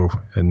possible,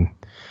 and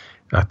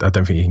I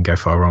don't think you can go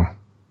far wrong.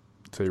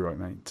 Too right,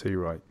 mate, too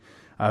right.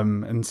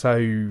 And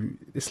so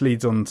this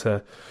leads on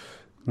to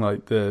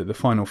like the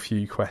final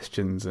few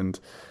questions, and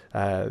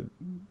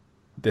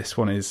this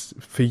one is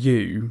for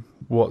you: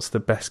 what's the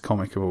best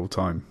comic of all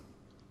time?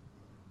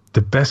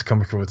 The best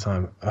comic of all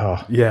time.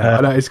 Oh, yeah,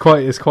 I know, it's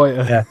quite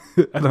an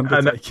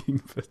undertaking.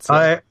 But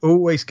I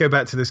always go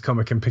back to this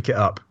comic and pick it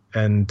up,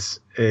 and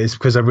it's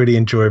because I really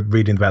enjoy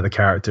reading about the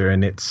character.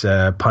 And it's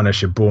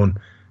Punisher, Born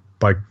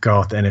by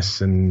Garth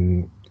Ennis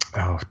and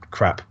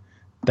Daryl,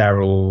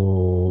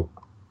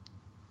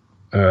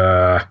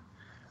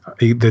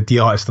 the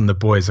artist on The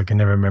Boys. I can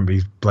never remember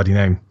his bloody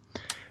name,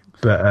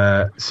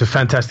 but it's a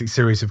fantastic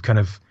series of kind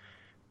of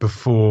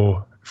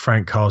before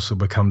Frank Castle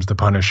becomes the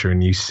Punisher,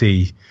 and you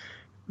see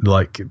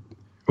like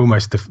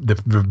almost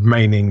the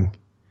remaining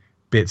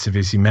bits of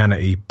his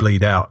humanity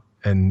bleed out,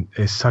 and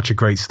it's such a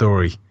great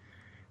story.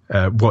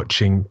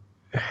 Watching,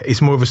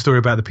 it's more of a story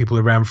about the people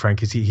around Frank,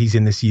 because he's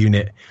in this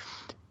unit,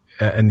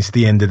 and it's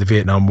the end of the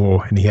Vietnam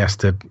War, and he has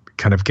to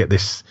kind of get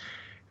this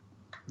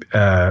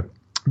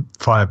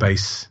fire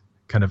base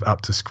kind of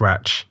up to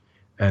scratch,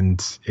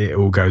 and it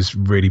all goes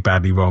really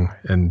badly wrong.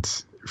 And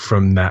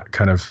from that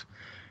kind of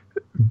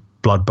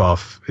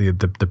bloodbath,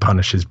 the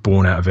Punisher's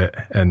born out of it,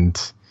 and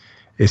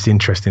it's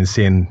interesting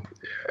seeing.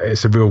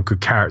 It's a real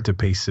good character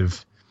piece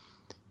of.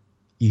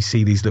 You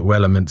see these little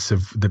elements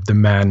of the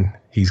man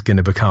he's going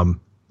to become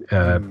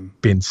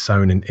being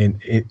sown in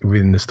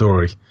within the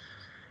story,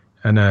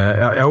 and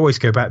I always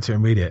go back to it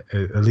and read it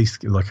at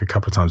least like a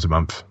couple of times a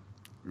month.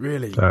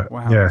 Really? So,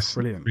 wow. Yes,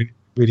 Brilliant.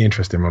 Really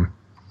interesting one.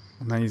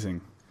 Amazing.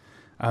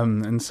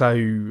 And so,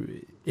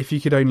 if you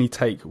could only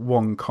take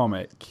one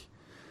comic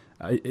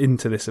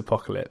into this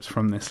apocalypse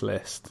from this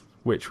list,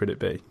 which would it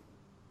be?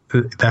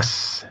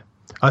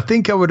 I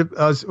think I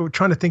was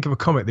trying to think of a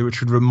comic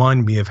which would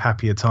remind me of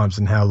happier times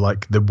and how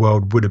like the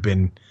world would have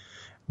been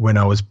when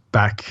I was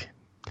back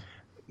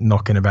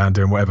knocking about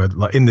doing whatever.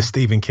 Like in the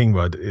Stephen King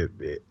world,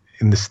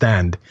 in The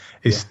Stand,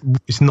 it's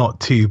not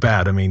too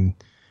bad. I mean,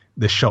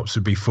 the shops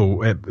would be full.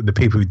 The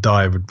people who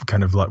die would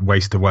kind of like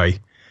waste away.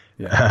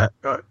 Yeah.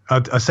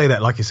 I say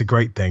that like it's a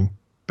great thing,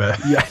 but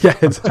yeah,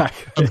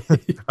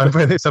 exactly. I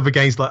put this up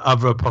against like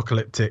other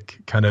apocalyptic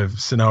kind of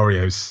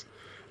scenarios.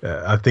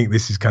 I think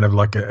this is kind of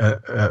like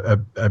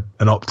an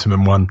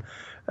optimum one.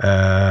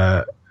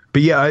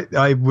 But yeah,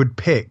 I would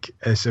pick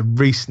as a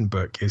recent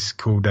book. It's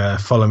called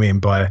Follow Me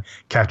by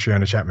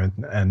Catriona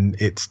Chapman,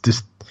 and it's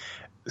just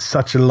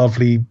such a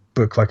lovely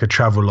book, like a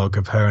travelogue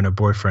of her and her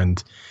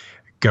boyfriend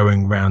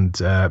going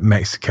around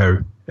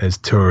Mexico as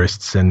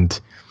tourists, and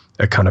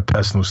a kind of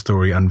personal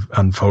story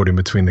unfolding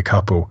between the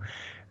couple.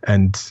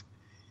 And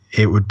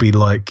it would be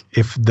like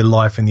if the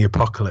life in the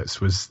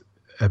apocalypse was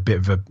a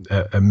bit of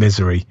a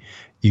misery,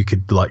 you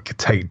could like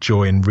take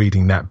joy in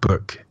reading that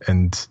book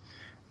and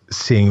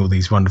seeing all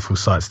these wonderful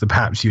sights that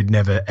perhaps you'd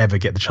never ever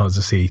get the chance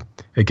to see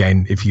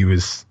again if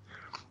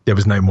there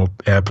was no more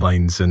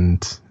airplanes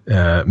and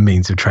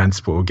means of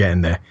transport or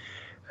getting there.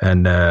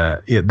 And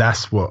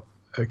that's what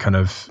kind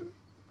of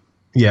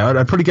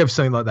I'd probably go for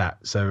something like that.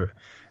 So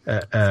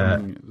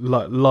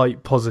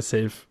light,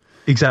 positive,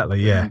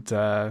 exactly,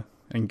 yeah,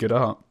 and good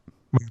art.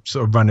 I'm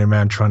sort of running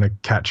around trying to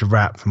catch a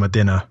rat for my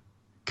dinner,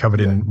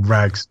 covered in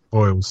rags,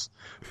 oils.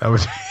 That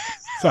was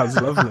sounds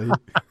lovely.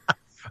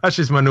 That's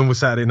just my normal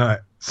Saturday night.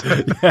 So.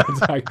 Yeah,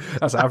 exactly.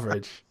 That's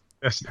average.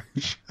 Yes.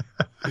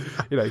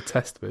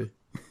 Test me.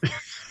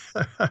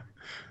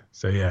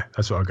 So yeah,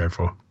 that's what I'll go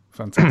for.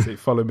 Fantastic.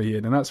 Follow Me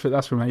In, and that's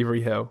from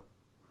Avery Hill.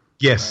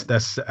 Yes,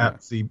 that's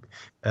absolutely.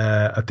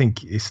 I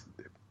think it's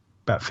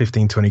about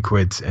 15-20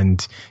 quid,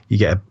 and you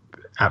get an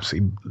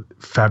absolutely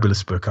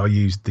fabulous book. I'll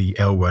use the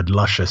L word,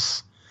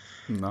 luscious,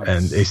 nice.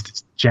 And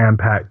it's jam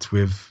packed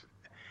with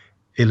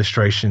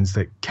illustrations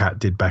that Kat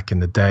did back in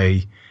the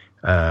day,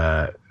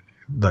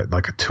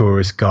 like a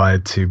tourist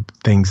guide to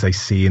things they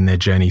see in their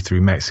journey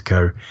through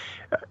Mexico.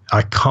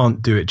 I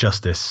can't do it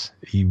justice.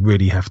 You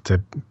really have to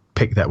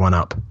pick that one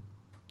up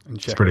and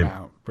check it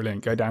out.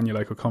 Brilliant. Go down your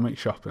local comic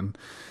shop and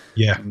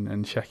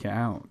check it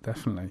out.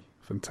 Definitely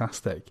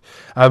fantastic.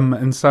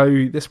 And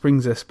so this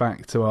brings us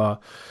back to our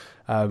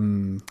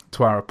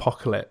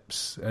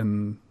apocalypse,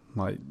 and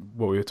like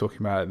what we were talking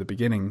about at the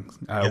beginning.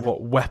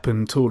 What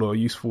weapon, tool, or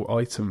useful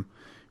item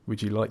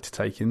would you like to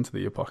take into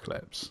the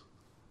apocalypse?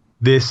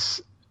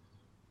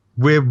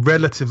 We're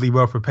relatively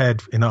well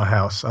prepared in our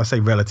house. I say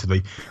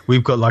relatively.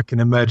 We've got like an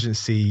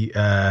emergency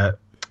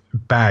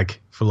bag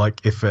for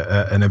like if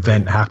an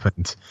event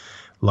happened.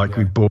 Like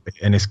we bought it,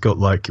 and it's got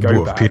like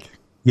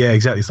yeah,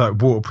 exactly. It's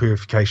like water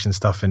purification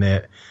stuff in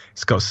it.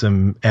 It's got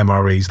some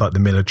MREs, like the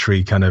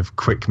military kind of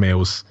quick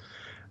meals.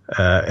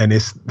 And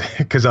it's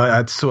because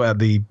I'd sort out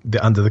the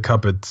under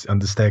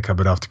the stair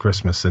cupboard after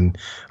Christmas, and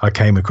I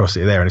came across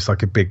it there, and it's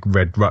like a big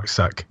red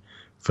rucksack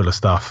full of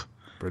stuff.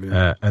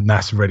 Brilliant. And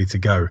that's ready to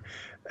go.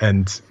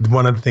 And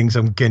one of the things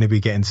I'm going to be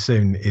getting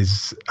soon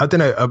is, I don't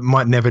know, I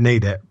might never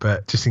need it,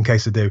 but just in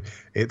case I do,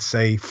 it's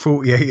a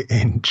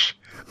 48-inch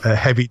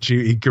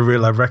heavy-duty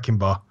Gorilla wrecking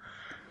bar.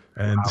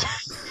 And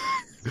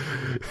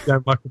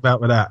don't muck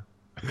about with that.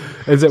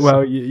 Is it?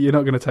 Well, you're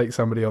not going to take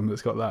somebody on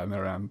that's got that in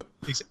their hand.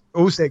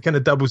 Also, it kind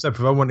of doubles up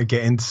if I want to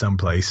get into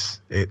someplace.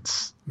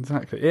 It's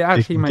exactly. It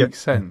actually makes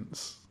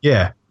sense.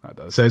 Yeah, that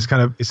does. So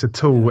it's a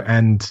tool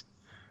and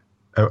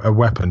a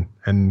weapon,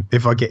 and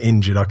if I get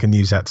injured, I can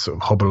use that to sort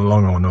of hobble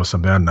along on or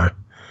something. I don't know.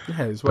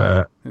 Yeah, as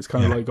well. It's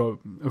kind of like got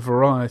a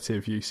variety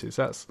of uses.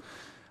 That's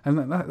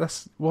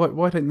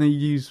why don't they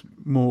use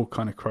more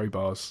kind of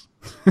crowbars?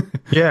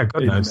 Yeah,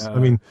 God knows. I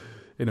mean,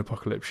 in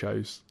apocalypse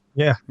shows.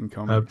 Yeah, in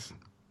comics.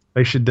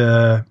 They should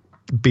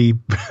be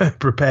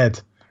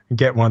prepared and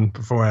get one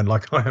beforehand,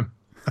 like I am.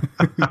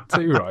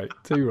 Too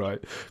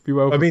right. Be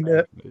well. I mean,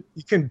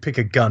 you can pick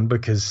a gun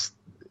because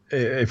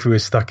if we were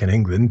stuck in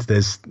England,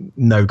 there's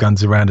no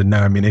guns around and no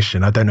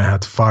ammunition. I don't know how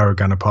to fire a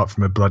gun apart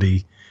from a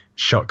bloody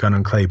shotgun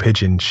and clay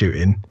pigeon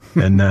shooting.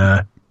 And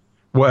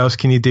what else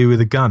can you do with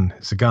a gun?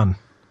 It's a gun.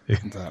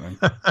 Exactly.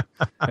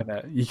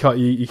 And, you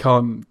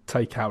can't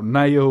take out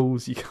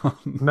nails. You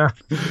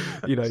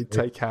can't.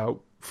 Take out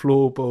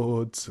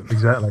floorboards.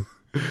 Exactly.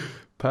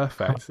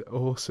 Perfect.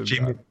 Awesome.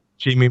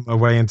 G-me my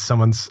way into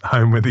someone's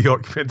home where the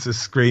occupants are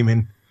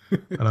screaming.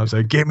 And I was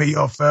like, give me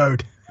your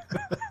food.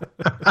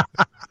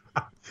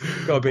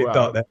 Got a bit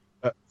dark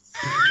there.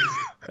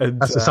 And,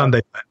 that's a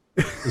Sunday.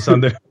 The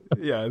Sunday.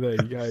 Yeah, there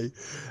you go.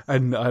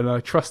 And I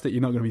trust that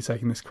you're not going to be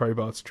taking this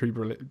crowbar to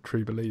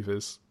True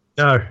Believers.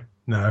 No,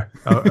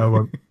 I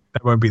won't. I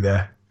won't be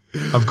there.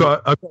 I've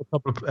got a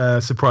couple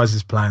of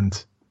surprises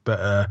planned,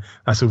 but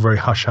that's all very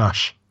hush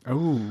hush.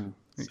 Oh,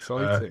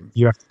 exciting!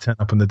 You have to turn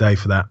up on the day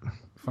for that.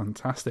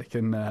 Fantastic.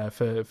 And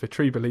for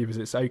True Believers,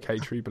 it's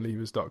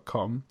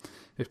oktruebelievers.com.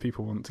 If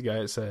people want to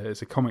go, it's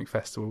a comic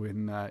festival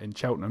in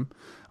Cheltenham.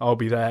 I'll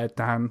be there.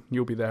 Dan,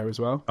 you'll be there as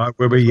well.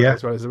 We'll be, yeah.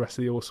 As well as the rest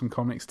of the Awesome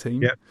Comics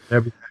team. Yeah,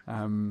 they'll be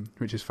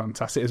which is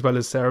fantastic, as well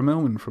as Sarah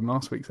Millman from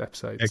last week's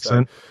episode.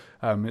 Excellent.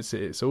 So,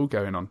 it's all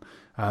going on.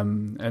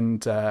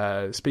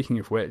 And speaking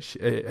of which,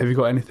 have you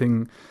got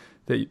anything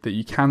that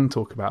you can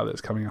talk about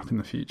that's coming up in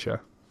the future?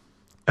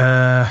 What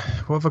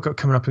have I got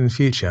coming up in the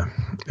future?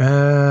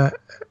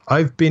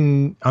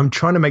 I'm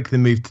trying to make the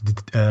move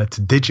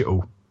to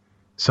digital.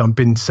 So I've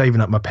been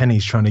saving up my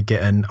pennies trying to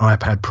get an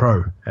iPad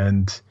Pro,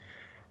 and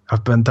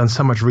I've done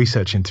so much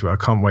research into it. I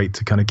can't wait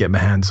to kind of get my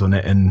hands on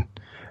it and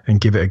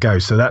give it a go.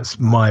 So that's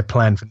my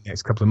plan for the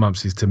next couple of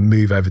months, is to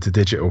move over to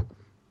digital.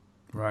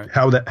 Right.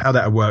 How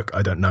that'll work,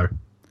 I don't know.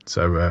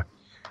 So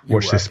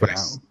watch this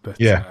space.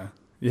 Yeah,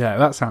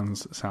 that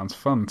sounds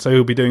fun. So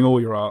you'll be doing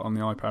all your art on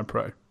the iPad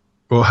Pro.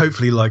 Well,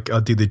 hopefully, like,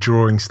 I'll do the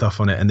drawing stuff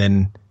on it, and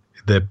then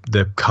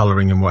the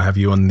colouring and what have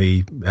you on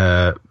the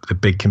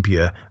big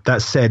computer.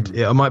 That said,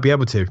 I might be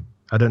able to.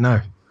 I don't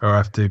know, or I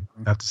have to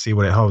see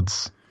what it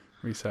holds.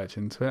 Research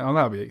into it. Oh,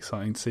 that'll be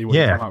exciting to see what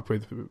you come up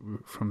with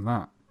from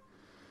that.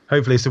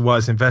 Hopefully, it's a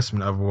wise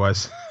investment.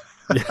 Otherwise,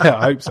 yeah,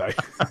 I hope so.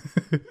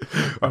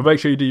 I'll make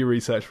sure you do your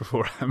research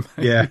beforehand.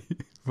 Yeah.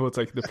 Before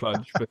taking the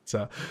plunge,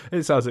 but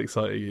it sounds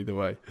exciting either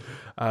way.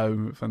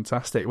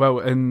 Fantastic. Well,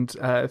 and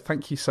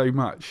thank you so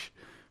much.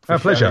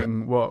 For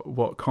sharing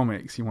what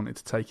comics you wanted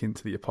to take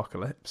into the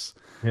apocalypse.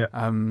 Yeah.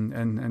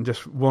 And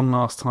just one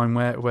last time,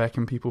 where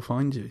can people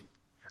find you?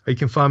 You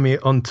can find me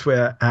on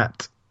Twitter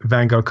at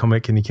Vanguard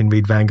Comic, and you can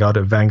read Vanguard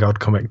at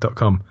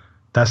vanguardcomic.com.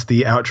 That's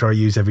the outro I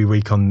use every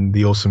week on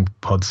the Awesome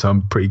Pod, so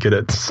I'm pretty good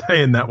at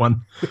saying that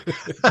one.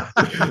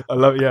 I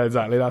love it. Yeah,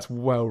 exactly. That's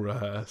well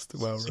rehearsed.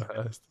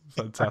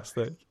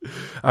 Fantastic.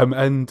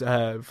 And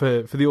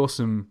for the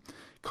Awesome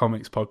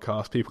Comics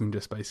podcast, people can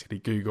just basically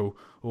Google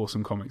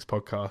Awesome Comics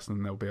podcast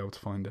and they'll be able to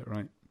find it,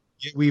 right?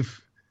 Yeah,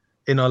 we've,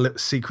 in our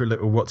secret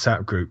little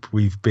WhatsApp group,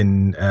 we've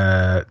been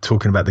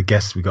talking about the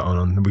guests we got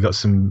on. We got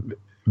some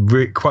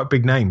quite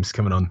big names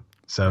coming on,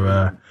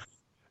 so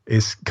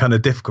it's kind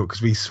of difficult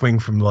because we swing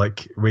from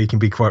like where you can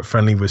be quite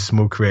friendly with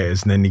small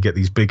creators, and then you get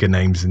these bigger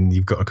names and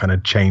you've got to kind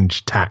of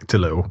change tact a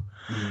little.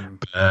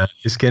 But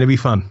it's going to be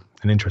fun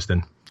and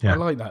interesting. Yeah. I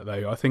like that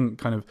though. I think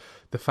kind of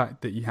the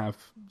fact that you have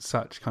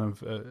such kind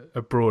of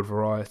a broad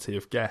variety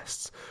of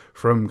guests,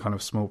 from kind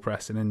of small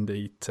press and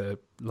indie to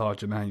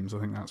larger names, I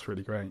think that's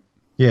really great.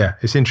 Yeah,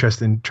 it's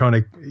interesting trying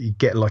to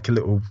get like a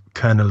little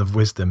kernel of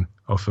wisdom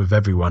off of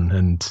everyone,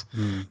 and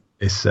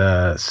it's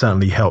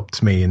certainly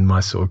helped me in my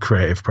sort of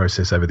creative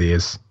process over the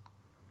years.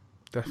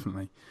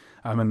 Definitely.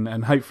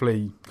 And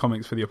hopefully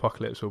Comics for the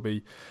Apocalypse will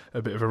be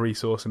a bit of a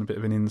resource and a bit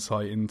of an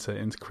insight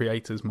into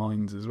creators'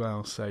 minds as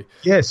well. So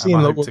yeah, seeing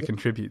I hope to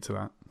contribute to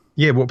that.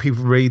 Yeah, what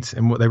people read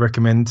and what they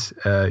recommend,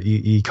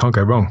 you can't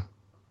go wrong.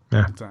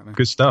 Yeah, exactly.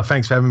 Good stuff.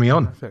 Thanks for having me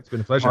on. Perfect. It's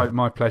been a pleasure.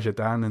 My pleasure,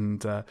 Dan,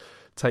 and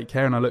take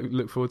care, and I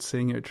look forward to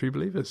seeing you at True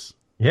Believers.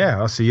 Yeah,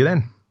 I'll see you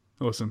then.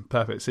 Awesome.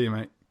 Perfect. See you,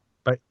 mate.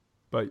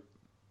 Bye.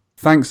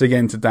 Thanks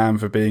again to Dan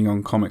for being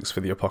on Comics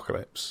for the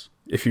Apocalypse.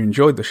 If you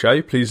enjoyed the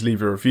show, please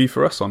leave a review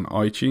for us on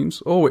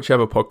iTunes or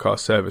whichever podcast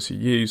service you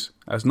use,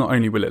 as not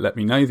only will it let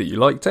me know that you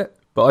liked it,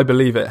 but I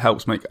believe it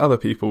helps make other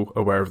people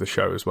aware of the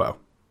show as well.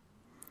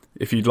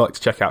 If you'd like to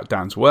check out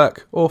Dan's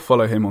work or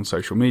follow him on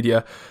social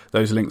media,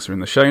 those links are in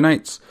the show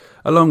notes,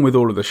 along with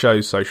all of the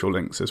show's social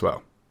links as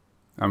well.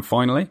 And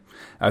finally,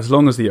 as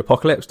long as the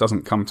apocalypse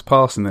doesn't come to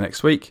pass in the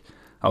next week,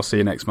 I'll see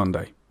you next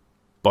Monday.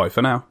 Bye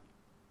for now.